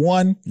October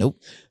 1.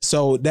 Nope.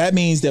 So that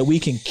means that we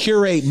can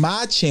curate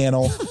my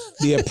channel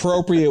the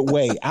appropriate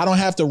way. I don't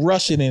have to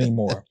rush it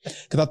anymore.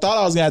 Because I thought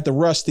I was going to have to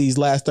rush these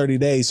last 30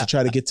 days to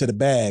try to get to the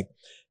bag.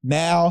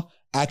 Now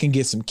I can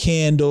get some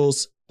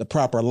candles, the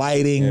proper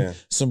lighting,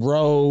 some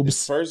robes.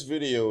 His first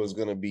video is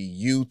going to be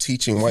you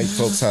teaching white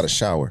folks how to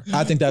shower.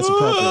 I think that's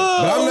appropriate.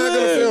 But I'm not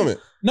going to film it.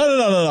 No.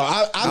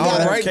 I've got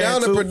to write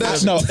down the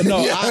production.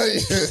 No.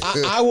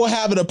 I will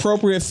have an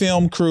appropriate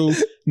film crew,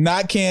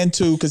 not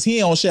Cantu, because he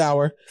don't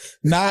shower,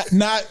 not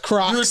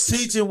Crocs. You're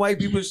teaching white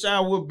people to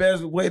shower. What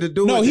best way to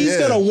do it? No, he's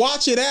gonna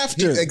watch it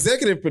after. He's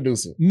executive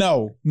producer.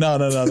 No.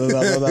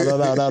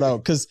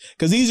 Because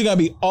these are gonna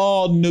be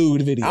all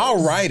nude videos.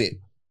 I'll write it.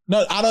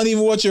 No, I don't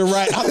even want your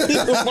right. I don't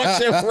even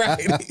want your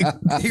writing.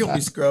 He gonna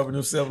be scrubbing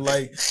himself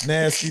like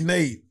Nasty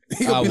Nate.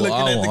 He gonna be I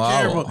looking at the won't.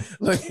 camera.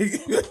 Like,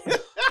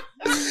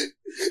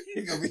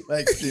 he gonna be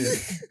like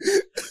this.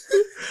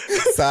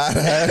 Side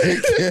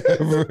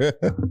camera.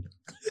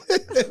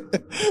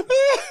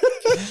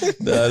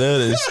 Nah,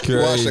 that is crazy.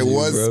 Watch it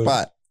one bro.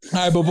 spot. All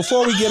right, but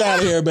before we get out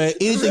of here, man,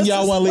 anything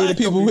y'all want to leave the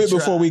people with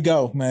before we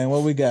go, man?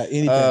 What we got?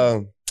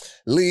 Anything?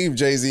 Leave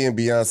Jay-Z and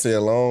Beyonce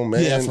alone,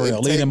 man. Yeah, for real.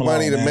 It Leave take them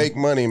money alone, to man. make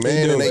money,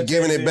 man, do. and they What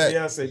giving Jay-Z it back.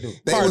 and Beyonce do?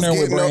 They Partner was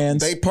with getting on,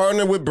 brands. they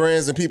partner with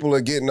brands, and people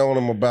are getting on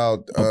them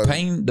about The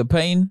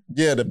pain.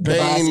 yeah, the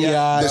pain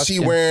Basquiat. that she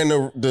wearing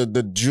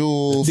the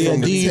jewels The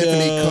from the Adidas,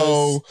 Tiffany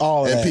Co.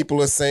 all of And that.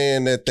 people are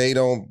saying that they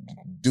don't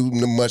do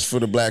much for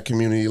the black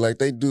community, like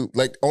they do.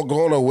 Like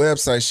go on her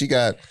website, she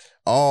got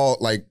all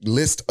like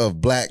list of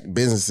black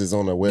businesses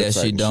on her website.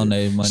 Yeah, she and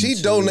donated shit. money. She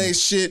to.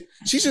 donates shit.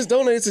 She just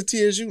donated to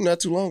TSU not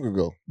too long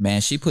ago.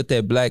 Man, she put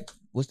that black.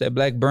 What's that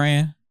black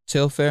brand?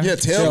 Telfair. Yeah,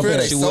 Telfair,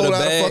 they She sold with a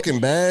out bag. fucking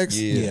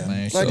bags. Yeah,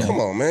 man. Like, so- come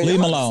on, man. Leave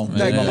 'em Y'all- alone.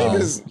 Like, Leave 'em alone.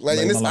 niggas, like,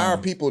 Leave and it's 'em our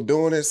alone. people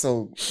doing it.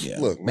 So, Yeah.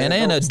 look, Man,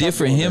 they in don't a stop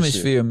different doing that shit.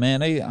 hemisphere, man.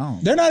 They, I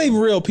don't. They're not even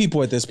real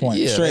people at this point.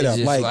 Yeah, straight they up,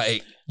 just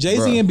like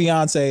Jay-Z bruh. and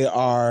Beyonce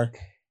are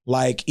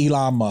like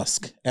Elon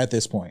Musk at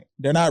this point.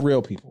 They're not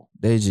real people.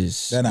 They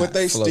just. They're not. But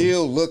they Float.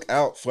 still look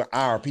out for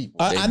our people.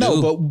 I They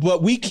know, do.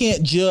 but we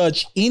can't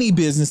judge any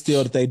business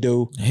deal that they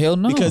do Hell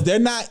no. because they're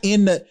not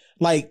in the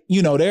like.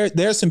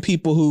 There's some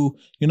people who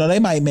they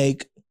might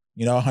make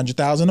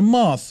 $100,000 a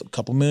month, a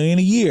couple million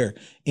a year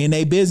in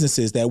their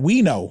businesses that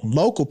we know,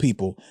 local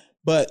people.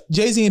 But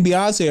Jay-Z and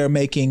Beyonce are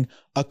making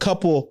a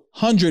couple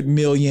 $100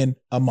 million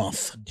a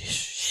month.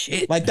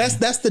 shit. Like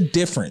that's the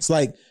difference.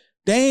 Like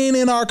they ain't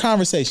in our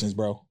conversations,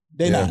 bro.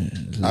 They not.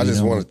 I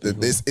just wanted to.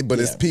 this, but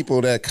it's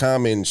people that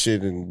comment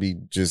shit and be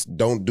just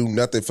don't do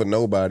nothing for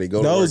nobody.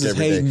 Go Those to is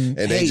work every day, hating-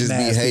 and they just be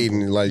hating ass hating.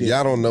 people. Like Yeah.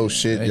 y'all don't know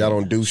shit. Y'all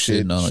don't do shit.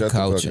 Sitting on Shut the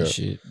couch the and fuck up.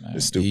 shit. Man.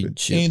 It's stupid. Eating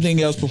chips.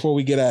 Anything else before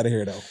we get out of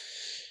here, though?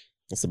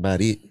 That's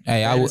about it.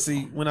 Hey, I was.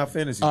 Fantasy, when I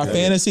fantasy. Our draft.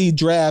 fantasy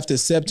draft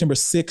is September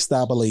 6th,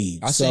 I believe.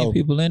 I So seen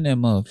people in that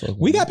motherfucker.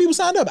 we got people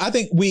signed up. I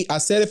think I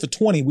said it for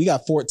 20. We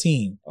got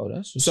 14. Oh,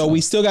 that's what's So up.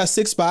 we still got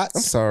 6 I'm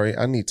spots. sorry.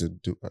 I need to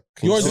do.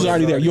 can you Yours say is that?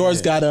 already there. already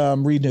Yours there. got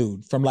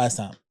renewed from last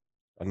time.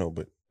 I know,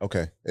 but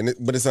okay.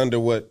 But it's under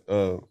what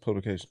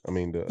publication? I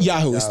mean, the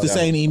Yahoo. It's the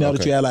same email that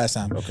Okay. you had last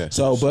time. Okay.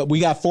 So, but we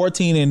got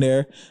 14 in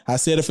there. I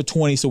said it for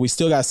 20. So we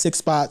still got 6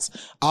 spots.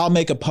 I'll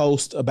make a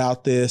post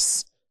about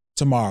this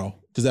tomorrow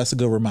because that's a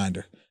good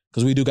reminder.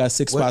 Because we do got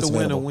 6 What spots the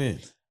winner available. win?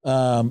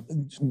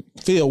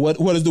 Phil, what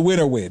does the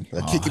winner win?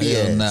 A kick of the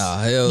hell ass. nah,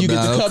 hell You get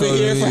nah. to come in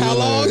here for how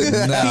long? Nah, He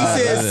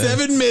said nah.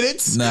 7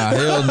 minutes. Nah,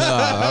 hell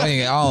nah.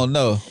 I don't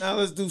know. Now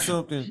let's do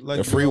something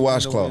like A free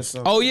washcloth.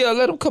 Oh yeah,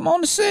 let them come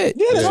on the set.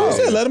 Yeah, that's what I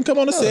said. Let him come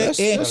on the set. that's-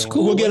 And that's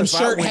cool. We'll get him What if I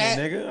shirt, win, hat.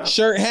 nigga?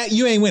 Shirt, hat.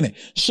 You ain't winning.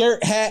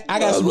 Shirt, hat. I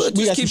got some. Well,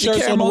 We got just some keep the shirts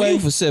on the camera way. you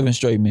for 7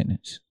 straight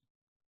minutes.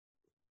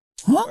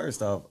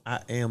 First off, I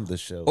am the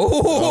show.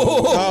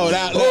 Oh,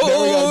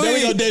 There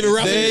we go, David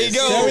Ruffin. There you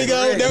go.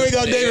 There we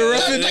go, David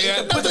Ruffin.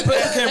 Put the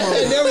camera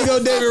on. There we go,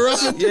 David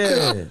Ruffin.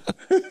 Yeah.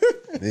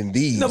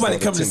 Indeed. Nobody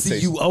coming to see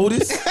you,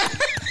 Otis.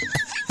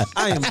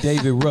 I am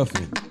David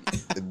Ruffin.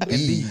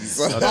 These.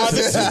 Man,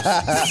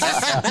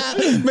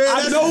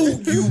 I know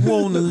you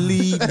want to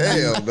leave,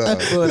 Hell no.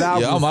 but I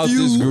Yeah, I'm out this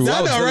refuse. group.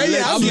 I know, right?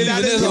 Yeah, I'm I'm leaving getting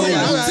out this this whole.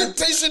 group.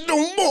 Temptation no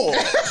more.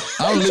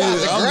 I'm leaving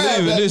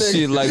grab that this nigga.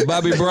 shit like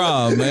Bobby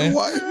Brown, man.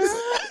 Man,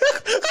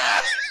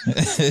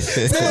 that's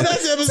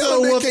episode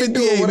Tell them they can't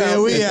do it 158, man.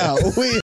 without We me. out. We